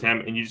there with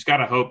him, and you just got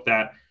to hope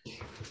that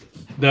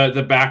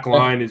the back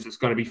line is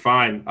just going to be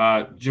fine.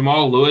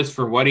 Jamal Lewis,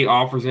 for what he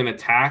offers in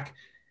attack,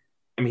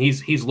 I mean,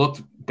 he's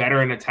looked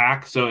better in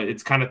attack, so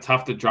it's kind of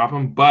tough to drop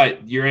him.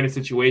 But you're in a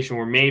situation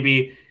where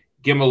maybe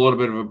give him a little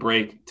bit of a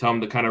break, tell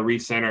him to kind of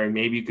recenter, and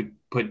maybe you could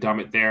put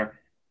Dummett there.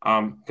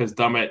 Because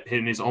Dummett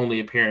in his only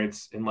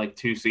appearance in like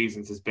 2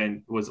 seasons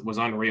was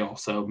unreal.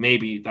 So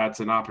maybe that's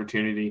an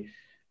opportunity.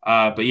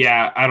 But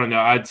yeah, I don't know.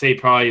 I'd say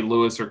probably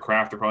Lewis or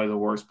Kraft are probably the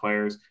worst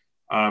players.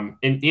 And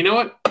you know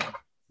what?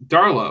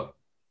 Darlow,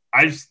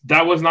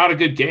 that was not a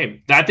good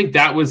game. I think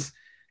that was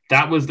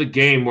the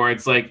game where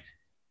it's like,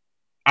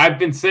 I've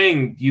been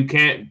saying you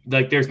can't,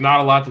 like, there's not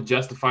a lot to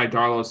justify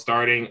Darlow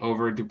starting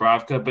over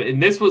Dubravka,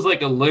 and this was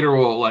like a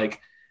literal,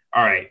 like,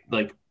 all right,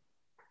 like,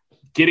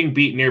 getting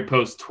beat near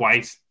post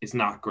twice is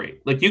not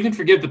great. Like, you can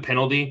forgive the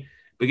penalty,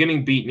 but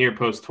getting beat near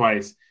post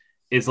twice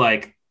is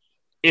like,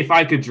 if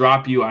I could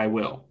drop you, I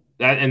will.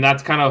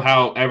 That's kind of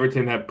how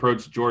Everton have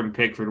approached Jordan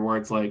Pickford, where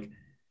it's like,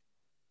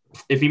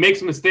 if he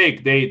makes a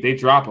mistake, they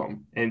drop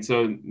him. And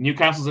so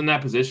Newcastle's in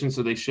that position,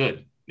 so they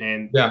should.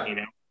 And,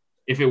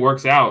 if it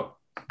works out,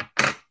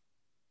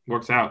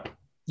 works out.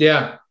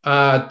 Yeah.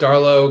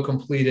 Darlow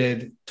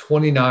completed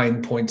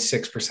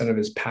 29.6% of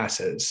his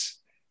passes.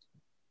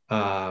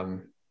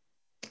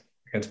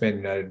 Against Man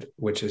United,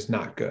 which is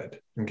not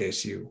good, in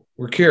case you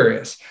were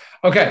curious.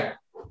 Okay,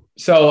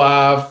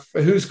 so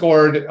who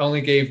scored only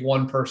gave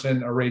one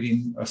person a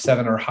rating of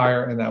 7 or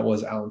higher, and that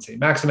was Alan St.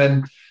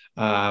 Maximin.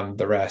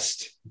 The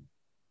rest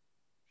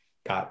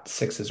got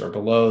 6s or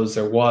belows.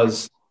 There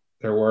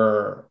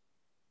were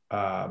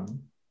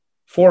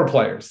 4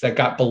 players that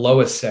got below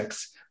a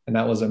 6, and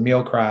that was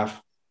Emil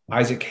Kraft,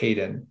 Isaac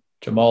Hayden,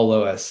 Jamal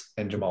Lewis,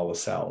 and Jamal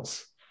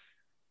Lascelles.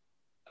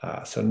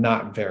 So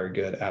not very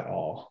good at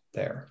all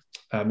there.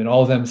 And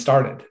all of them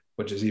started,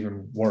 which is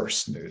even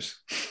worse news.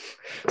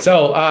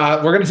 So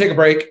we're going to take a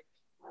break,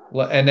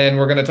 and then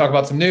we're going to talk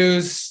about some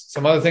news,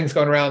 some other things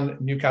going around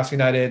Newcastle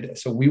United.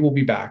 So we will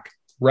be back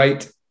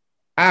right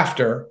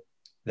after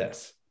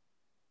this.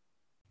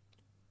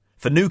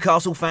 For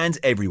Newcastle fans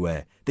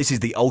everywhere, this is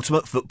the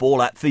ultimate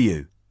football app for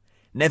you.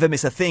 Never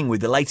miss a thing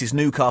with the latest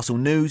Newcastle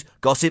news,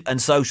 gossip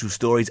and social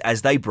stories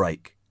as they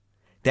break.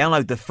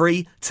 Download the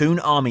free Toon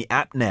Army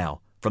app now.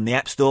 from the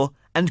App Store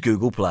and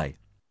Google Play.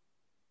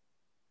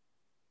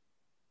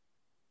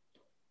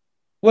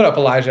 What up,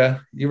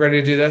 Elijah? You ready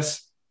to do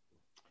this?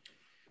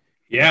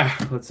 Yeah,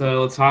 let's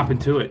hop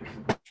into it.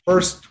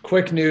 First,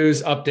 quick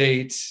news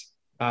update.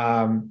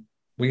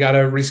 We got a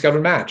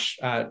rescheduled match.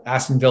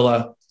 Aston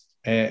Villa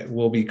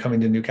will be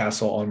coming to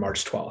Newcastle on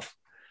March 12th.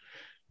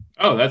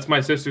 Oh, that's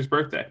my sister's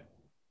birthday.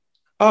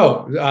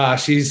 Oh,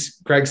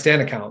 she's Greg Stan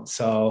account.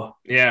 So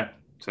yeah.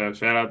 So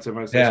shout out to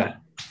my sister. Yeah.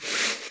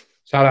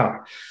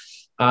 Shout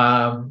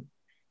out.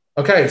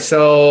 Okay,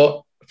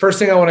 so first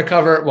thing I want to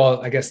cover,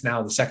 well, I guess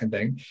now the second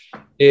thing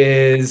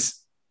is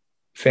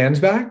fans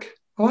back,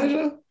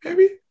 Elijah,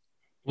 maybe?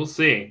 We'll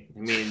see. I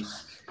mean,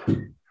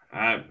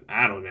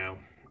 I don't know.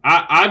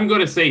 I'm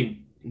going to say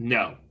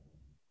no.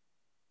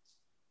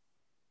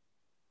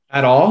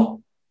 At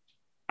all?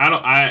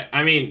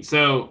 I mean,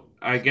 so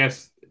I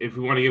guess if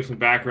we want to give some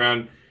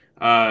background,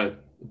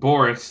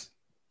 Boris,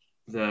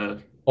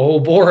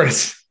 old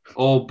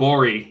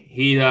Bori,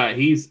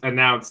 he's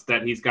announced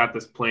that he's got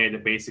this plan to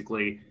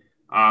basically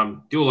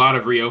do a lot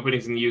of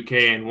reopenings in the UK,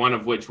 and one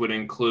of which would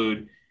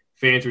include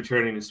fans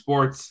returning to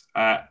sports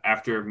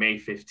after May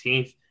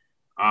 15th,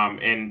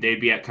 and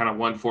they'd be at kind of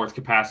 1/4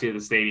 capacity of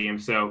the stadium.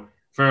 So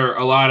for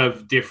a lot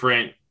of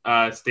different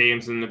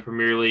stadiums in the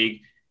Premier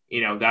League,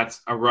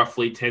 that's a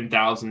roughly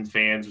 10,000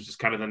 fans, which is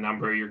kind of the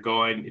number you're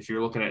going. If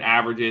you're looking at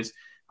averages,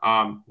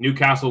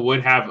 Newcastle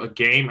would have a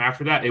game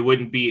after that. It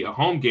wouldn't be a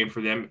home game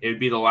for them. It would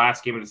be the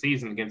last game of the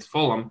season against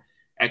Fulham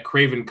at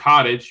Craven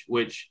Cottage,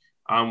 which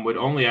would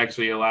only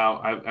actually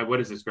allow, what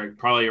is this, Greg?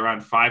 Probably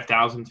around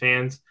 5,000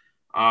 fans.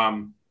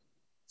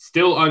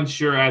 Still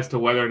unsure as to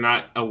whether or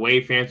not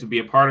away fans would be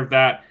a part of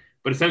that.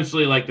 But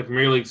essentially, like, the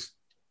Premier League's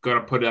going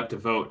to put it up to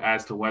vote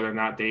as to whether or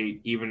not they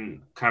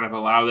even kind of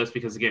allow this,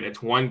 because, again,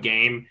 it's one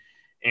game.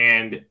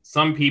 And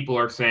some people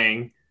are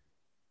saying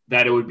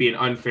that it would be an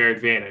unfair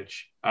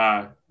advantage,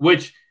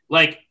 which,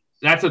 like,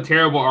 that's a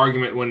terrible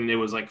argument when it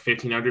was like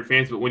 1,500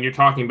 fans. But when you're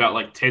talking about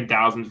like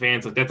 10,000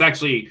 fans, like, that's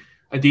actually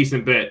a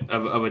decent bit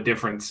of a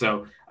difference.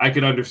 So I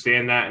could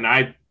understand that. And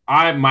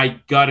my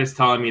gut is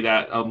telling me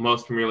that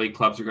most Premier League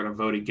clubs are going to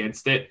vote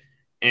against it,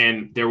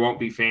 and there won't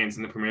be fans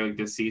in the Premier League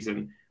this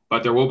season,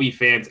 but there will be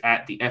fans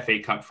at the FA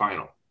Cup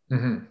final.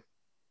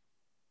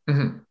 Mm-hmm.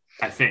 Mm-hmm.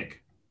 I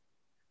think.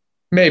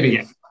 Maybe.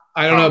 Yeah.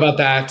 I don't know about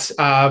that.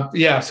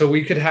 So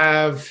we could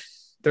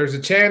there's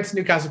a chance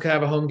Newcastle could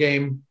have a home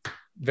game.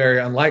 Very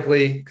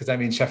unlikely, because that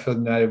means Sheffield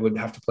United would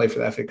have to play for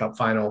the FA Cup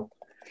final.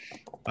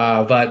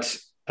 Probably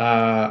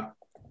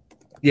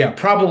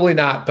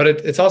not. But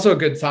it's also a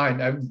good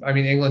sign. I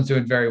mean, England's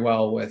doing very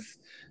well with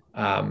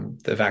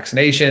the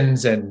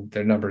vaccinations, and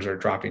their numbers are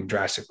dropping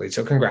drastically.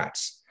 So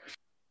congrats.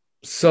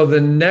 So the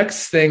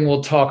next thing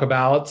we'll talk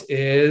about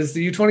is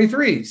the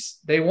U23s.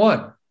 They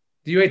won.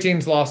 The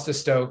U18s lost to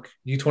Stoke.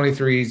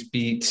 U23s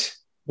beat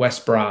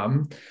West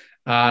Brom.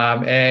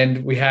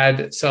 And we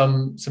had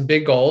some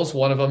big goals,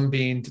 one of them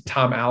being to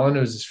Tom Allen. It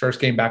was his first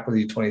game back with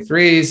the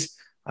U23s.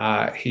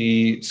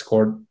 He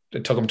scored.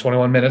 It took him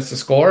 21 minutes to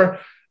score.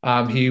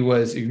 If you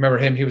remember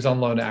him, he was on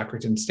loan to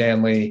Accrington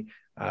Stanley,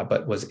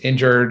 but was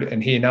injured.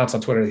 And he announced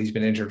on Twitter that he's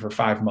been injured for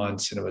 5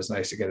 months, and it was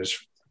nice to get his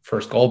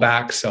first goal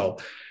back. So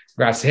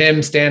congrats to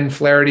him. Stan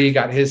Flaherty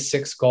got his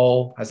 6th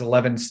goal, has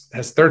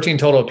 13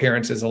 total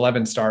appearances,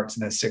 11 starts,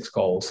 and has 6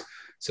 goals.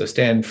 So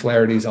Stan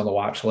Flaherty's on the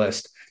watch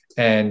list.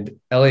 And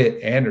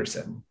Elliot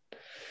Anderson,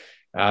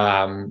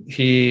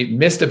 he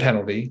missed a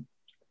penalty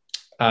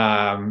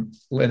in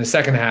the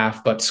second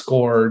half, but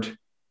scored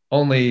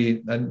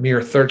only a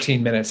mere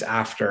 13 minutes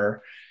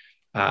after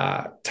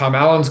Tom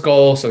Allen's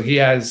goal. So he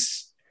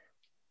has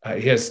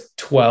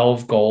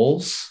 12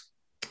 goals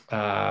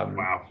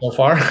so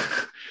far.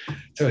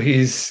 So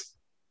he's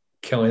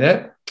killing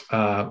it.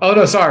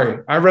 Sorry.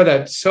 I read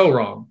that so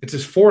wrong. It's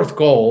his 4th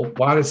goal.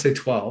 Why did I say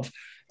 12?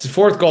 It's his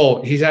 4th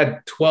goal. He's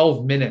had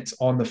 12 minutes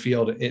on the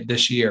field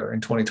this year in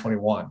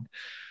 2021.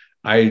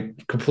 I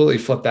completely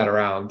flipped that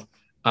around.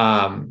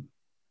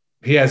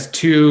 He has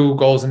 2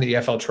 goals in the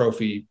EFL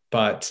trophy,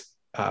 but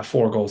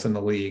 4 goals in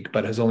the league,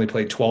 but has only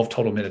played 12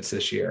 total minutes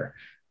this year.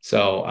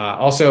 So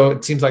also,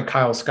 it seems like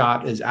Kyle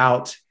Scott is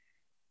out.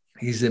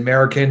 He's the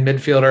American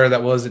midfielder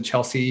that was a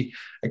Chelsea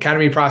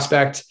Academy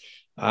prospect.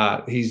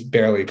 He's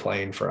barely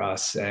playing for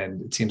us,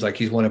 and it seems like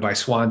he's wanted by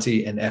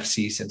Swansea and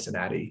FC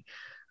Cincinnati.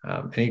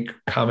 Any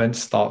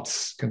comments,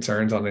 thoughts,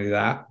 concerns on any of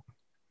that?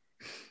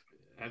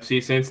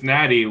 FC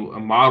Cincinnati, a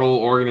model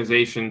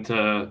organization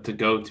to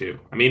go to.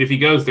 I mean, if he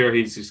goes there,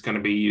 he's just going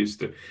to be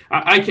used to.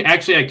 I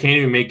can't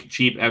even make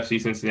cheap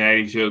FC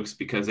Cincinnati jokes,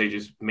 because they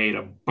just made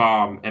a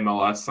bomb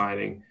MLS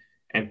signing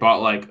and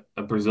bought like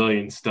a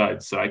Brazilian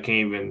stud. So I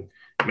can't even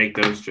make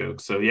those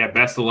jokes. So yeah,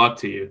 best of luck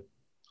to you.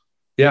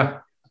 Yeah.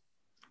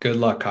 Good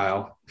luck,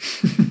 Kyle.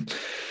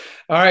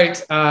 All right.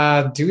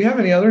 Do we have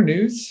any other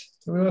news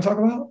that we want to talk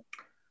about?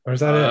 Or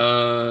is that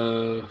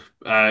it?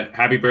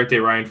 Happy birthday,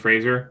 Ryan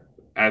Fraser.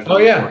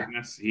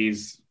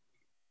 He's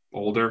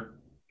older.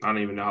 I don't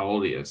even know how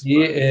old he is.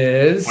 He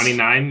is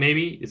 29,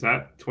 maybe. Is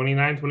that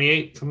 29,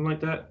 28, something like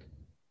that?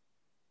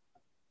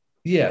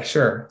 Yeah,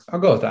 sure. I'll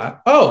go with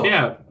that. Oh,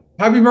 Yeah.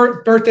 happy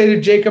birthday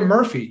to Jacob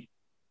Murphy,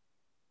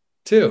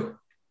 too.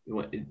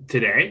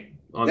 Today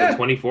on the Yeah.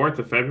 24th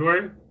of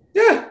February.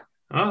 Yeah.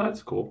 Oh,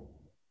 that's cool.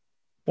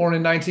 Born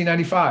in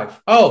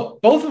 1995. Oh,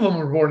 both of them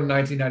were born in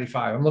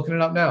 1995. I'm looking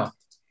it up now.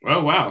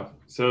 Oh, wow.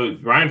 So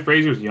Ryan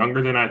Fraser's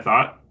younger than I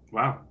thought.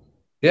 Wow.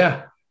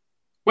 Yeah.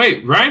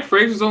 Wait, Ryan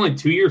Fraser's only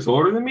 2 years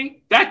older than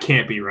me? That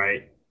can't be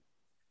right.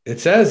 It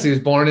says he was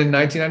born in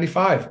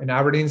 1995 in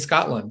Aberdeen,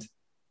 Scotland.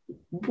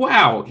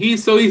 Wow.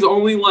 He's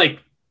only like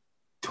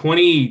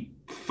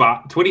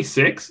 25,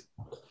 26?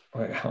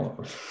 Wait, hold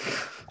on.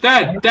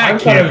 That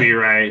can't be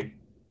right.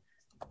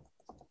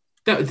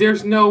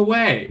 There's no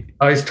way.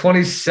 Oh, he's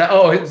 27.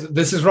 Oh,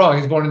 this is wrong.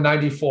 He's born in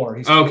 94.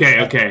 He's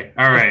Okay.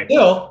 All right.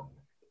 Still,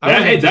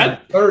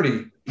 that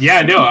 30.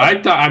 Yeah, no,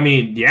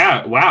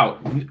 yeah, wow.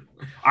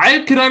 I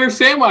can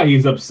understand why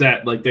he's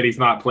upset, like that he's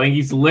not playing.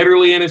 He's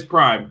literally in his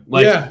prime.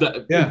 Like,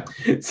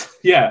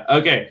 yeah,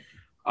 okay.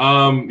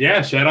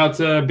 Yeah, shout out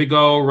to Big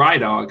O Rye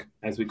Dog,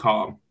 as we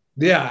call him.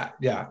 Yeah.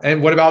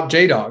 And what about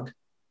J Dog?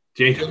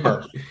 J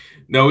Smurf.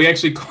 No, we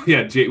actually call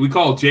we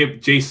call J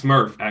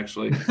Smurf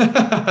actually.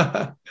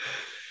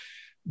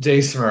 J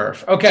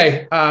Smurf.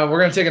 Okay, we're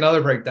gonna take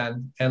another break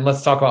then, and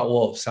let's talk about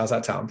Wolves. How's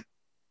that sound?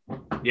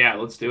 Yeah,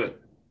 let's do it.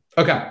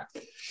 Okay.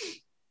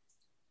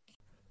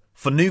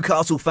 For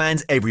Newcastle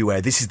fans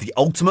everywhere, this is the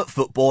ultimate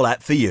football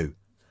app for you.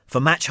 For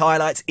match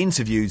highlights,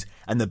 interviews,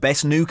 and the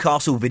best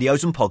Newcastle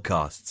videos and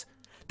podcasts.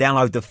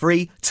 Download the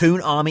free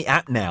Toon Army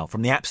app now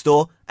from the App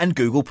Store and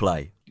Google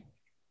Play.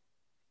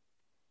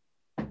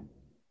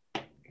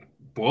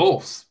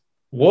 Wolves.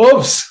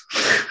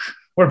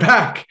 We're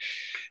back.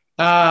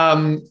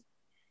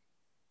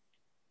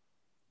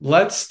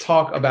 Let's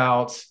talk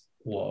about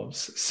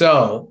Wolves.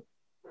 So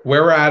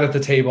where we're at the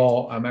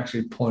table, I'm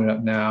actually pulling it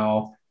up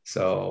now.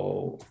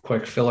 So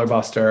quick filler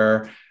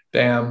buster.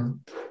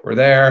 Bam. We're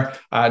there.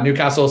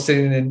 Newcastle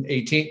sitting in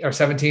 18th or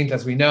 17th,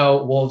 as we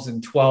know. Wolves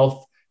in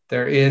 12th.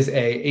 There is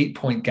a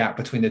 8-point gap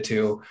between the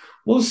two.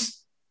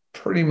 Wolves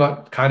pretty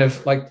much kind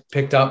of like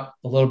picked up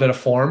a little bit of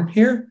form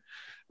here.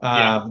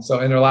 So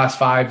in their last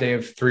 5, they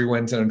have 3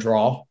 wins and a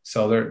draw.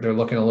 So they're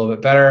looking a little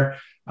bit better.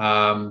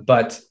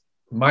 But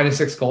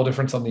 -6 goal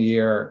difference on the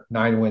year,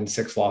 9 wins,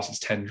 6 losses,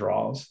 10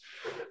 draws.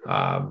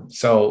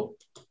 So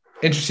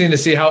interesting to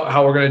see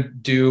how we're going to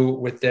do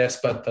with this.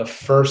 But the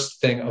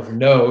first thing of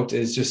note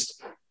is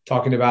just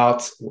talking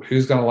about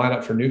who's going to line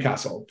up for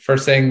Newcastle.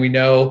 First thing we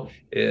know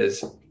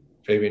is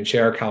Fabian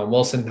Schär, Callum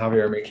Wilson,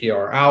 Javier Mejia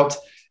are out.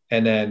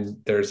 And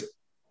then there's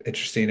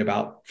interesting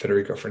about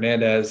Federico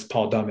Fernandez,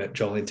 Paul Dummett,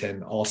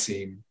 Joelinton all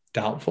seem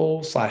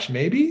doubtful /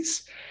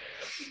 maybes.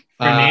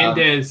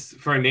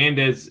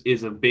 Fernandez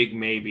is a big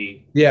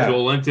maybe. Yeah.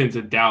 Joelinton's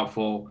a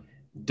doubtful.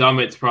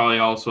 Dummett's probably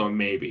also a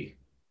maybe.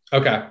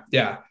 Okay.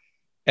 Yeah.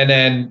 And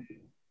then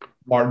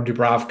Martin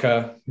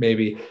Dubravka,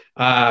 maybe.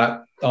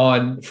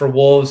 For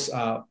Wolves,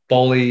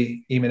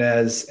 Boli,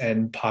 Jimenez,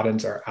 and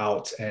Pottins are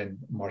out, and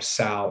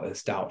Marçal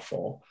is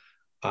doubtful.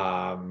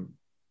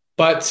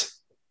 But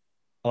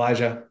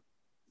Elijah,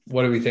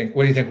 what do we think?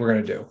 What do you think we're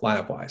going to do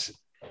lineup wise?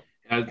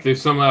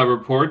 There's some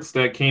reports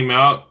that came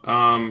out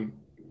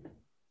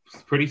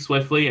pretty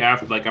swiftly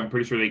after, I'm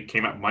pretty sure they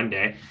came out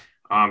Monday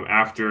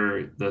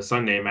after the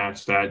Sunday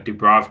match, that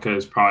Dubravka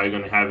is probably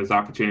going to have his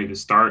opportunity to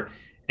start.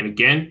 And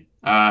again,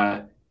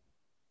 I'm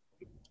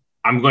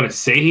going to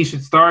say he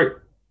should start,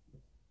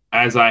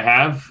 as I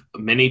have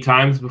many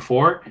times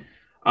before.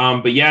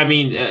 But yeah, I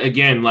mean,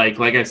 again, like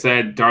I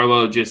said,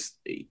 Darlow just,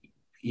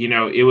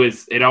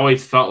 it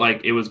always felt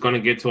like it was going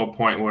to get to a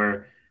point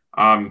where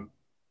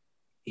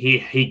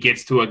he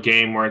gets to a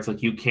game where it's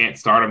like you can't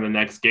start him the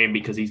next game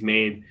because he's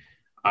made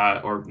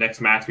or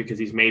next match because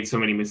he's made so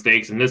many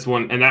mistakes. And this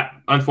one, and that,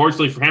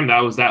 unfortunately for him,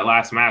 that was that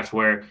last match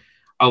where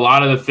a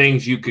lot of the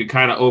things you could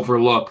kind of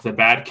overlook, the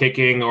bad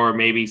kicking or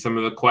maybe some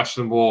of the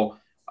questionable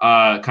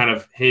kind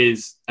of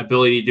his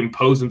ability to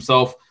impose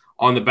himself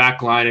on the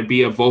back line and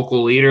be a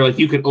vocal leader. Like,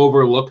 you could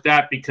overlook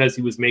that because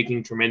he was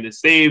making tremendous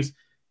saves,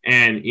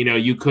 and,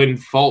 you couldn't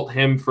fault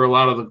him for a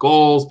lot of the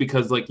goals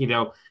because,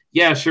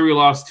 yeah, sure, we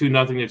lost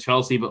 2-0 to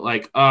Chelsea, but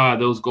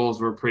those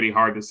goals were pretty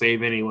hard to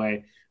save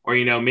anyway. Or,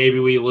 maybe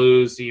we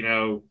lose, I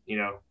don't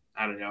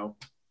know,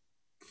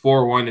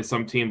 4-1 to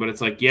some team, but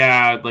it's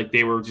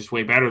they were just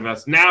way better than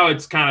us. Now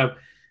it's kind of,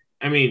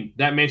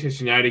 that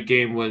Manchester United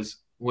game was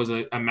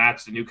a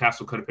match that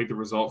Newcastle could have picked the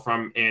result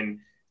from, and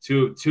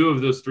two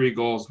of those 3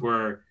 goals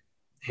were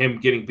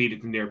him getting beat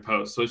at the near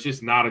post. So it's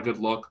just not a good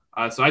look.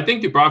 So I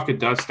think Dubravka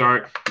does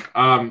start.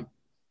 I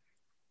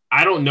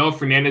don't know if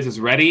Fernandez is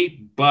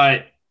ready,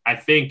 but I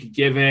think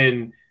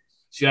given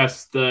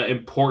just the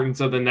importance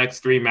of the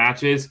next 3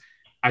 matches,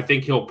 I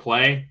think he'll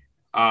play.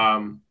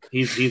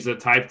 He's a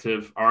type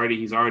to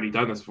he's already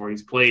done this before.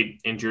 He's played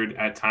injured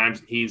at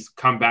times. He's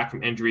come back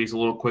from injuries a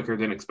little quicker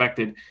than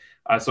expected.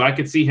 So I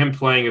could see him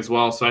playing as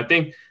well. So I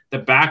think the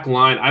back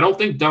line, I don't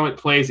think Dummett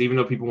plays, even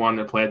though people want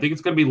him to play. I think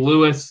it's going to be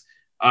Lewis,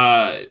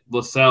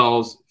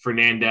 Lascelles,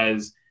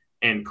 Fernandez,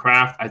 and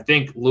Kraft. I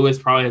think Lewis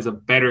probably has a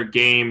better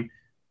game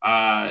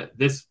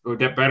this or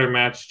that better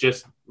match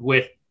just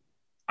with,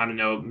 I don't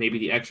know, maybe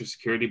the extra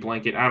security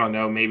blanket. I don't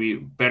know, maybe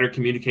better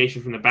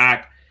communication from the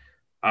back.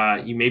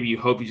 You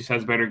hope he just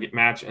has a better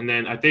match. And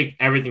then I think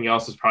everything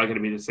else is probably going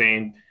to be the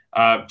same.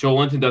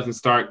 Joelinton doesn't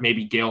start.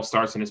 Maybe Gale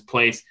starts in his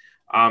place.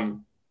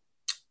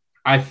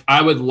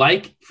 I would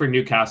like for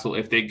Newcastle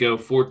if they go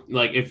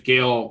if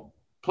Gale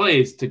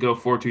plays to go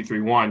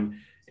 4-2-3-1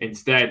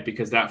 instead,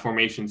 because that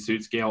formation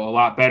suits Gale a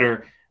lot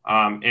better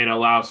and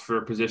allows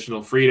for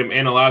positional freedom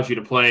and allows you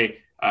to play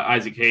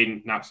Isaac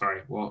Hayden.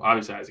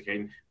 Obviously Isaac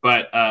Hayden,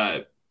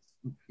 but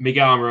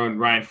Miguel Almiron,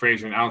 Ryan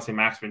Fraser, and Allan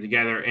Saint-Maximin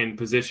together in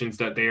positions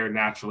that they are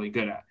naturally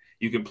good at.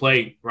 You can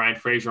play Ryan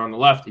Fraser on the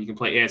left, you can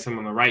play ASM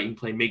on the right, you can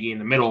play Miggy in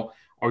the middle,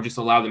 or just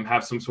allow them to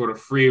have some sort of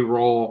free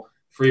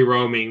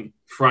roaming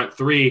front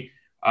three,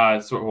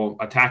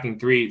 attacking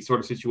three sort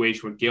of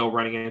situation with Gale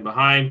running in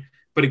behind.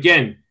 But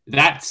again,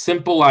 that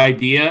simple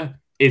idea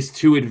is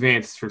too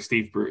advanced for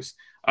Steve Bruce.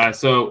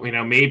 So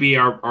maybe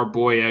our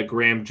boy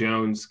Graham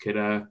Jones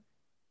could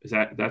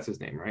that's his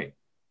name, right?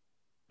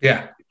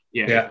 Yeah.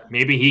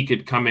 Maybe he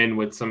could come in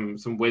with some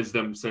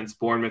wisdom, since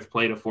Bournemouth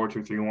played a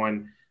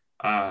 4-2-3-1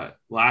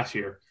 last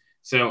year.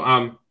 So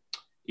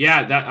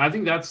I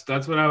think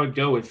that's what I would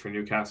go with for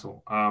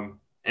Newcastle. And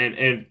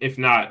if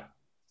not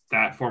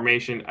that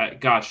formation,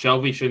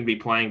 Shelvey shouldn't be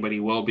playing, but he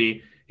will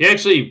be. He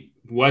actually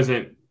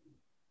wasn't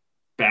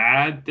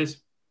bad this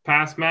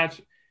past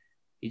match.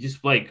 He just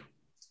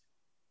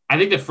I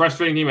think the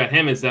frustrating thing about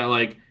him is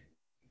that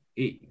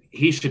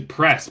he should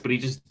press, but he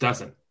just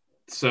doesn't.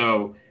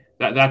 So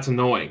that's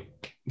annoying.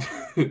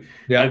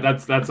 Yeah,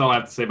 that's all I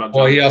have to say about.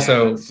 Well, he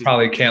also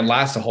probably can't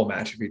last a whole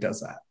match if he does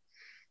that.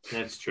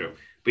 That's true.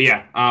 But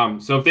yeah,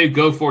 so if they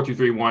go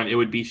 4-2-3-1, it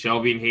would be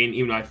Shelvey and Hayden,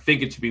 even though I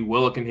think it should be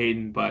Willock and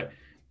Hayden, but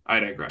I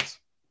digress.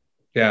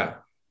 Yeah.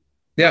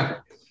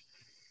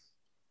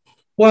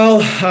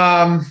 Well,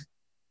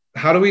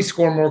 how do we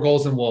score more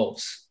goals than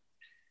Wolves?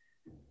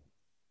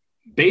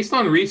 Based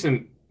on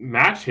recent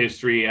match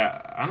history,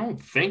 I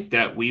don't think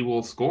that we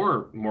will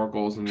score more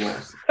goals than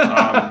Wolves.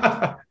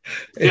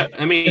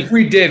 If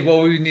we did, what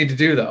would we need to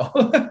do, though?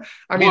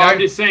 I'm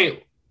just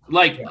saying,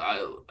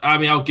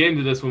 I'll get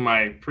into this with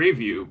my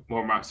preview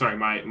or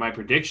my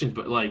predictions,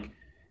 but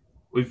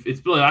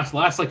it's been the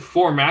last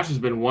 4 matches has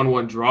been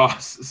 1-1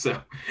 draws.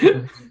 So,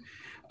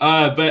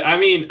 but I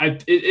mean,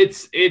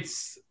 it's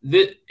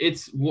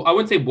I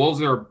wouldn't say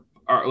Wolves are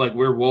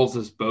we're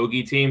Wolves'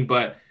 bogey team,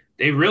 but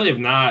they really have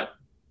not.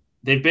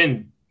 They've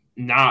been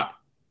not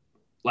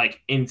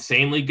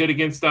insanely good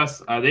against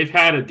us. They've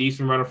had a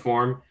decent run of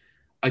form.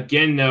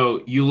 Again,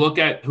 though, you look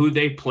at who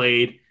they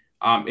played.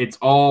 It's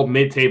all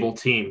mid-table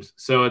teams.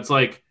 So it's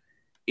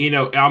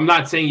I'm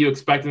not saying you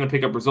expect them to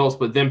pick up results,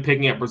 but them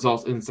picking up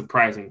results isn't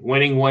surprising.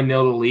 Winning 1-0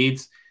 to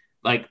Leeds,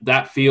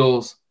 that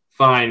feels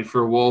fine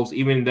for Wolves,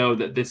 even though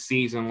that this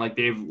season,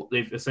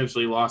 they've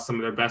essentially lost some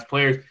of their best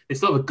players. They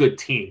still have a good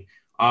team.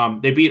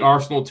 They beat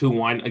Arsenal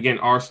 2-1. Again,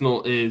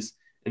 Arsenal is,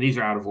 and these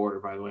are out of order,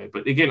 by the way,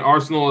 but again,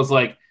 Arsenal is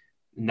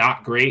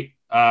not great.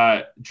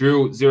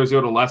 Drew 0-0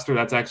 to Leicester.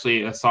 That's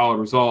actually a solid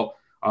result.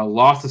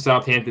 Lost to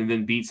Southampton,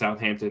 then beat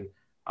Southampton.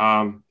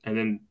 And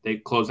then they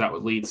close out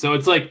with Leeds. So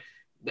it's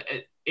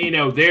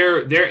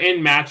they're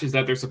in matches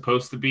that they're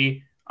supposed to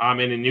be.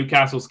 And in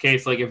Newcastle's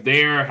case, if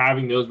they're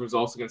having those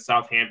results against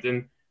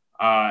Southampton,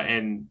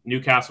 and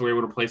Newcastle were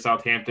able to play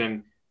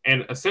Southampton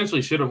and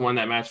essentially should have won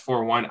that match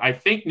 4-1, I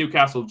think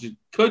Newcastle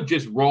could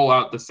just roll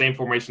out the same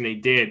formation they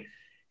did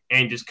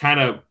and just kind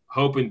of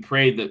hope and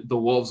pray that the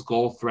Wolves'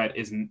 goal threat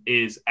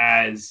is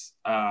as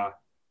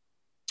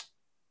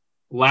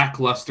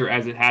lackluster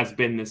as it has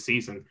been this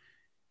season.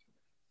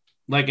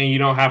 And you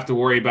don't have to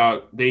worry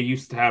about, they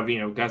used to have,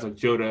 guys like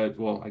Jota.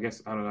 Well, I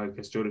guess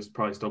Jota's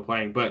probably still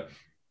playing, but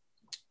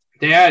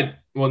they had,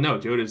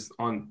 Jota's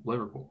on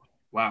Liverpool.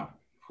 Wow.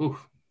 Whew,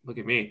 look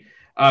at me.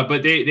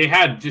 But they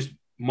had just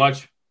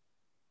much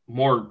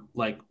more,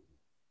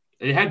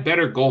 they had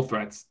better goal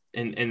threats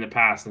in the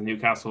past than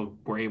Newcastle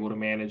were able to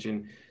manage.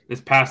 And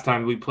this past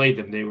time we played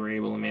them, they were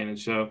able to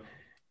manage. So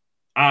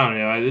I don't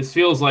know. This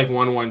feels like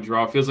 1-1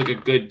 draw. It feels like a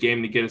good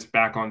game to get us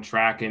back on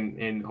track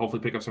and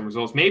hopefully pick up some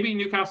results. Maybe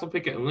Newcastle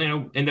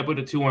end up with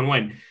a 2-1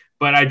 win.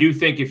 But I do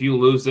think if you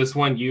lose this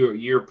one,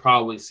 you're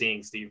probably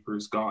seeing Steve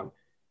Bruce gone,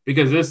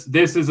 because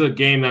this is a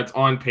game that's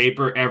on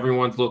paper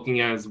everyone's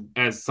looking at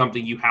as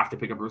something you have to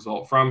pick up a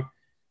result from,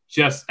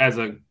 just as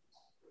a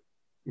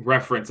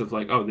reference of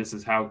this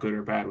is how good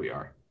or bad we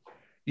are.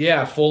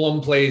 Yeah,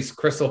 Fulham plays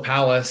Crystal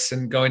Palace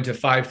and going to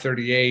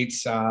 538.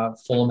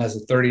 Fulham has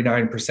a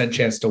 39%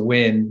 chance to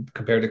win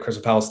compared to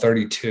Crystal Palace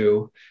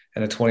 32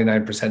 and a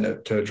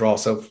 29% to draw.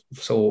 So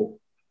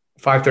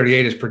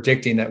 538 is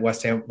predicting that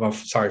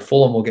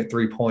Fulham will get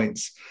 3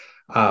 points.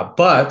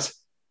 But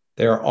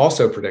they are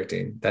also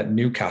predicting that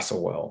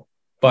Newcastle will,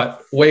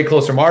 but way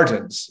closer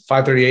margins.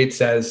 538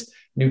 says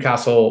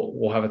Newcastle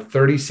will have a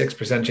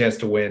 36% chance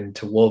to win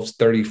to Wolves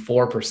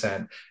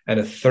 34% and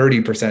a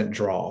 30%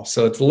 draw.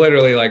 So it's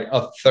literally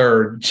a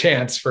third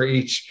chance for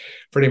each,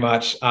 pretty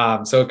much.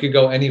 So it could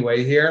go any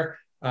way here.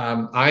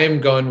 I am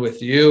going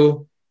with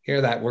you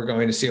here that we're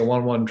going to see a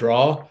 1-1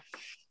 draw.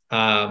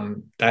 I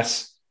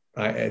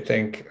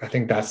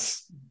think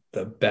that's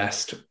the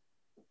best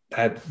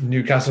that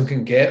Newcastle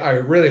can get. I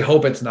really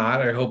hope it's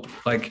not. I hope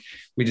like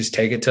we just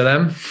take it to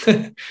them,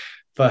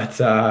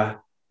 but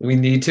we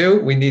need to.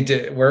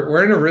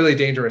 We're in a really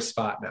dangerous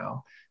spot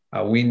now.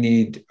 We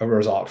need a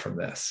result from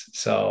this.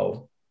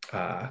 So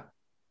I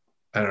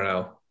don't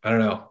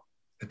know.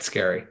 It's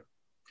scary.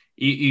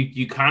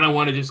 You kind of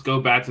want to just go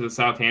back to the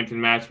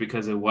Southampton match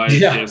because it was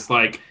just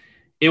like,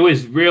 it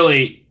was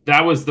really,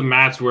 that was the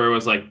match where it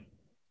was like,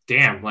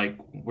 damn, like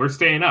we're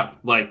staying up.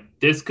 Like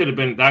that could have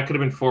been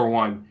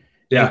 4-1.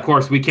 Yeah. And of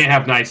course we can't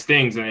have nice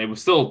things, and it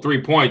was still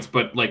 3 points,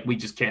 but like we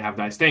just can't have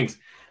nice things.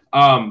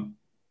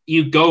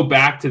 You go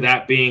back to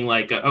that being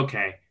like,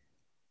 okay,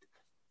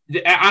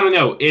 I don't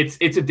know. It's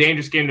a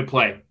dangerous game to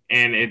play.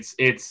 And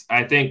it's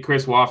I think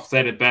Chris Woff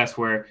said it best,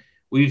 where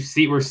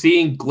we're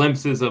seeing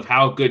glimpses of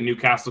how good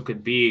Newcastle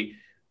could be,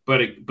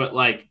 but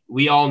like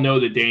we all know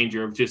the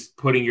danger of just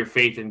putting your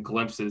faith in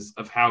glimpses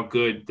of how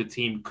good the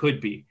team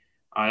could be.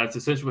 That's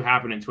essentially what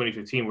happened in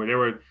 2015, where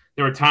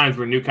there were times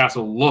where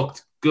Newcastle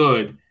looked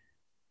good,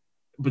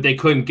 but they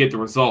couldn't get the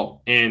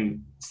result.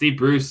 And Steve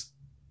Bruce,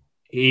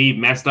 he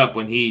messed up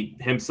when he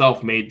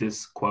himself made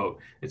this quote.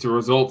 It's a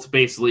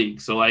results-based league.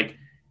 So like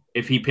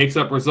if he picks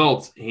up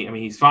results,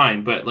 he's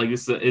fine. But like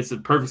it's a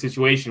perfect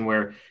situation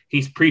where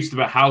he's preached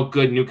about how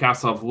good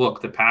Newcastle have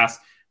looked the past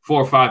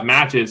 4 or 5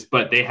 matches,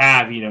 but they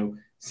have,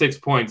 6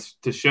 points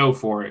to show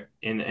for it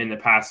in the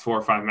past 4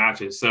 or 5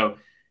 matches. So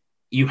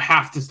you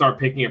have to start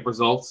picking up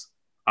results,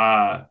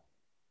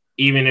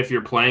 even if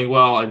you're playing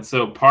well. And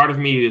so part of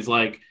me is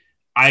like,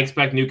 I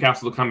expect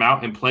Newcastle to come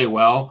out and play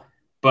well,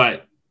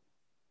 but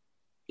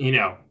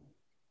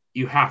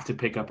you have to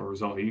pick up a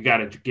result. You got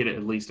to get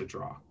at least a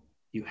draw.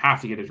 You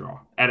have to get a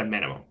draw at a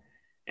minimum.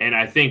 And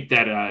I think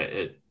that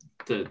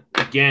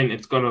again,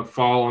 it's going to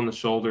fall on the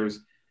shoulders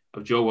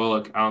of Joe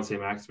Willock, Alan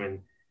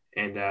Saint-Maximin,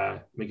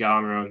 and Miguel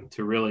Almiron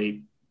to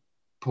really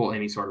pull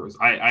any sort of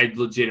result. I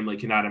legitimately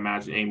cannot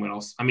imagine anyone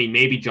else. I mean,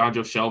 maybe John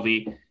Joe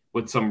Shelby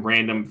with some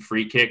random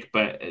free kick,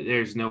 but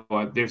there's no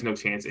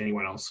chance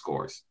anyone else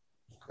scores.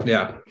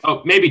 Yeah.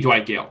 Oh, maybe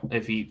Dwight Gale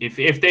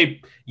if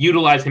they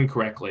utilize him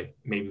correctly.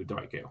 Maybe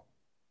Dwight Gale.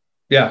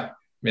 Yeah.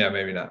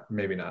 Maybe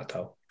not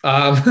though.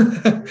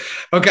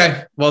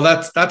 Okay. Well,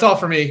 that's all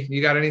for me.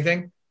 You got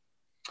anything?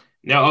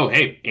 No. Oh,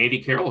 hey,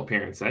 Andy Carroll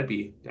appearance. That'd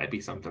be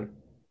something.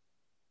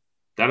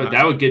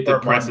 That would get the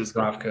presses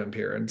going.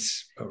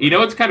 Appearance.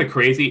 It's kind of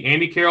crazy.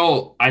 Andy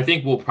Carroll, I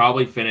think, will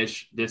probably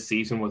finish this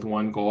season with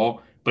 1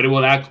 goal, but it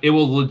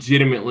will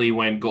legitimately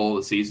win goal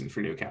of the season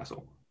for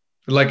Newcastle.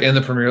 Like in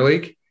the Premier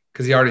League,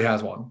 because he already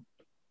has one.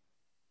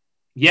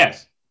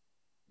 Yes.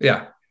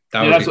 Yeah.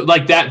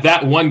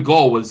 That 1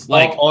 goal was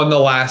like on the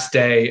last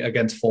day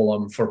against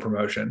Fulham for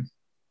promotion.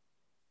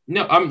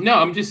 No,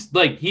 I'm just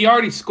like, he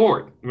already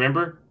scored.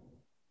 Remember,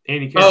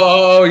 Andy Carroll.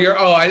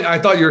 I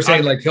thought you were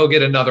saying like he'll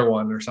get another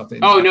one or something.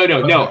 Oh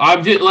no.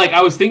 I'm just like,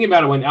 I was thinking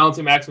about it when Alan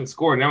Saint-Maximin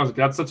scored, and I was like,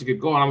 that's such a good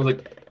goal, and I was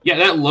like, yeah,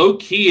 that low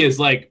key is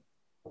like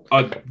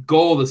a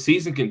goal of the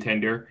season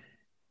contender.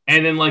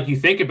 And then like you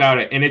think about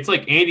it, and it's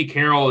like Andy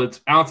Carroll,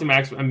 it's Alan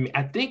Saint-Maximin. I mean,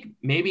 I think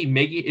maybe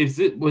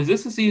Miggy was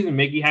this the season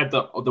Miggy had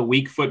the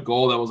weak foot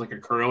goal that was like a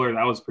curler?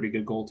 That was a pretty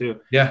good goal too.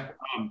 Yeah.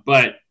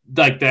 But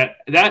like that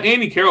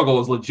Andy Carroll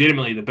goal is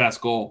legitimately the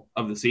best goal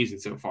of the season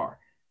so far.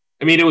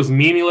 I mean, it was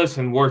meaningless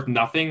and worth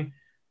nothing,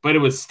 but it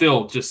was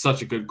still just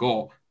such a good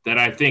goal that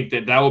I think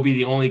that will be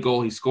the only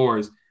goal he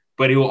scores,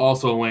 but he will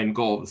also win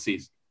goal of the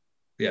season.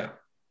 Yeah.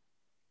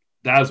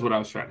 That is what I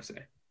was trying to say.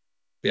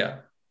 Yeah.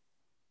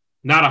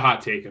 Not a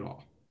hot take at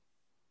all.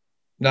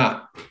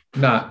 Not.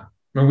 I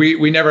mean,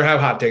 we never have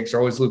hot takes. They're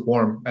always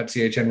lukewarm at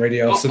CHN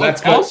Radio. So that's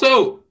good.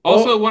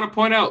 Also want to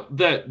point out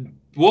that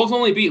Wolves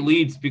only beat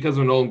Leeds because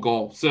of an own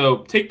goal. So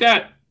take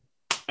that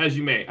as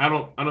you may. I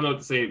don't know what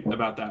to say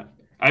about that.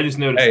 I just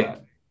noticed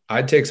that.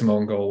 I'd take some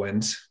own goal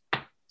wins.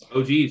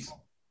 Oh, geez.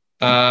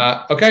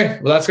 Okay.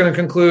 Well, that's going to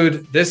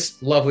conclude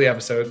this lovely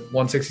episode,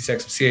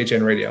 166 of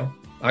CHN Radio.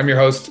 I'm your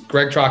host,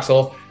 Greg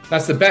Troxel.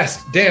 That's the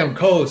best damn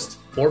co-host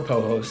or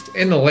co-host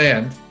in the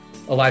land,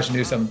 Elijah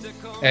Newsom.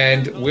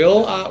 And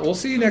we'll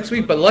see you next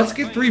week. But let's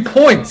get 3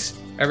 points,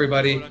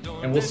 everybody.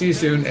 And we'll see you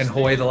soon. And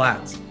hoy the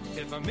lads.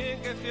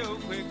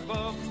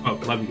 Oh,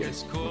 love you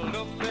guys.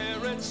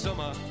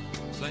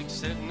 Like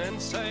sitting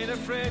inside a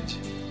fridge,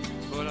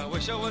 but I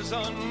wish I was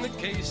on the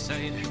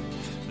quayside,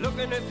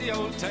 looking at the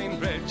old time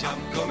bridge.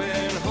 I'm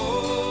coming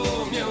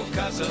home,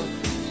 Newcastle.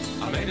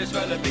 I might as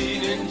well have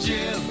been in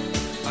jail.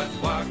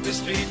 I'd walk the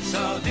streets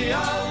all day.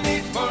 I'll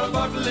need for a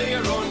bottle of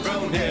your own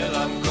brown ale.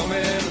 I'm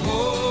coming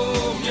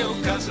home,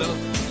 Newcastle.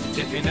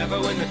 If you never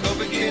win the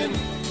cup again,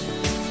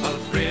 I'll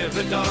brave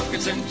the dark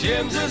at St.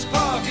 James's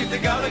Park if they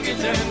gotta get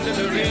in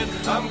the rain.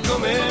 I'm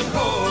coming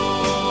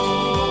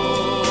home.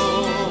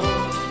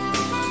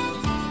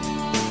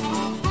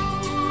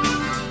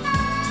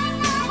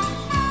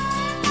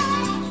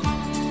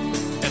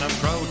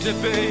 To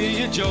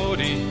be a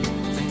Geordie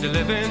and to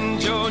live in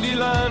Geordie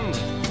land.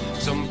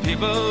 Some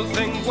people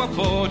think we're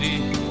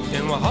bawdy,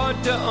 and we're hard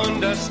to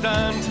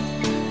understand.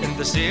 And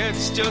they say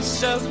it's just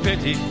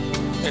self-pity,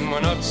 and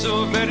we're not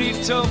so very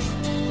tough,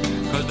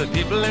 'cause the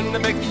people in the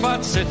big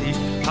fat city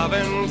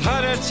haven't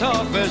had it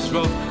half as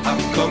rough.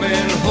 I'm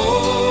coming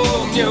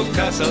home,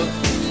 Newcastle,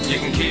 you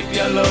can keep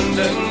your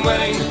London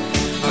wine.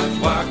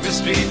 I'd walk the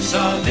streets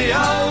all day,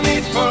 I'll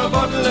meet for a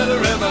bottle of the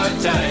River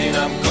Tyne.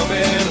 I'm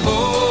coming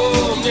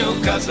home,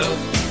 Newcastle,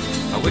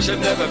 I wish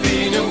I'd never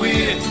been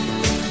away.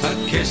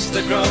 I'd kiss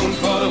the ground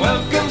for the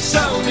welcome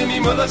sound of me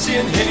mother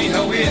saying, "Henny,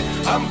 how are you?"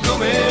 I'm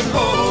coming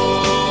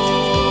home.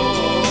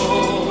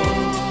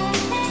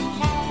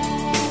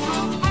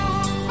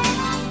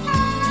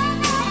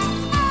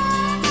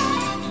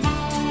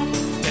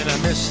 And I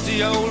miss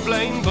the old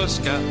blind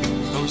busker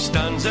who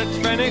stands at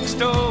Fenwick's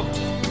door.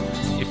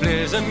 He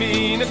plays a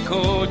mean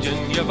accordion,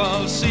 you've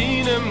all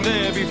seen him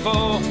there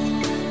before.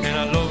 And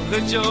I love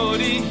the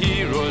Geordie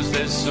heroes,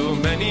 there's so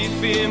many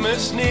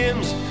famous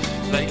names,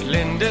 like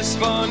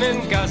Lindisfarne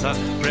and Gaza,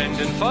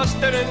 Brendan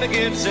Foster and the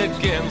Gateshead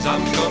Games.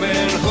 I'm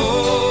coming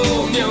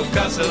home,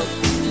 Newcastle,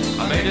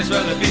 I might as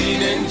well have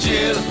been in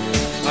jail.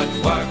 I'd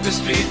walk the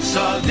streets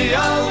all day,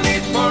 I'll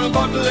need for a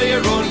bottle of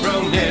your own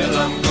brown ale.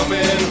 I'm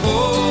coming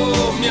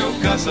home,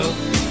 Newcastle,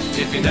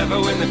 if you never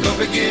win the cup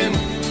again.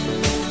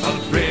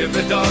 I'll brave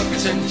the dark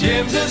at St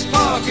James's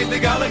Park at the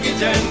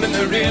Gallagher's End in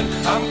the rain.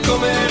 I'm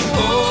coming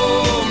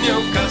home,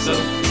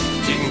 Newcastle,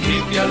 you can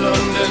keep your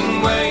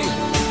London wine.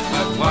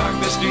 I've walked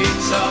the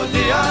streets all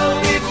day, I'll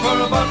need for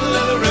a bottle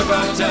of the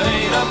River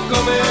Tyne. I'm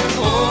coming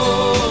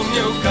home,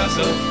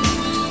 Newcastle,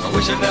 I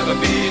wish I'd never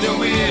been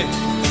away.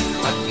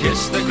 I'd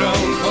kiss the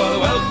ground for the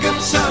welcome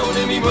sound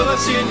of me mother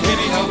saying,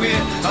 "Henny, how are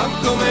you?" I'm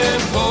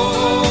coming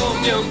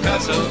home,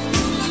 Newcastle,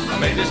 I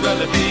might as well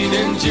have been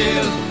in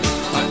jail.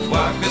 I'd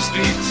walk the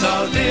streets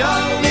all day,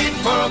 I'll need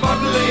for a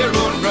bottle of your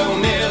own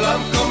brown ale.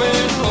 I'm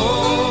coming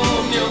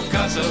home,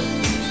 Newcastle,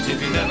 if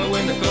you never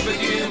win the cup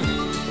again.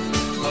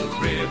 I'll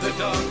brave the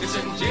dark at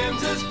St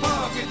James's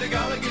Park at the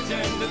Gallagher's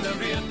End in the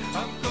rain.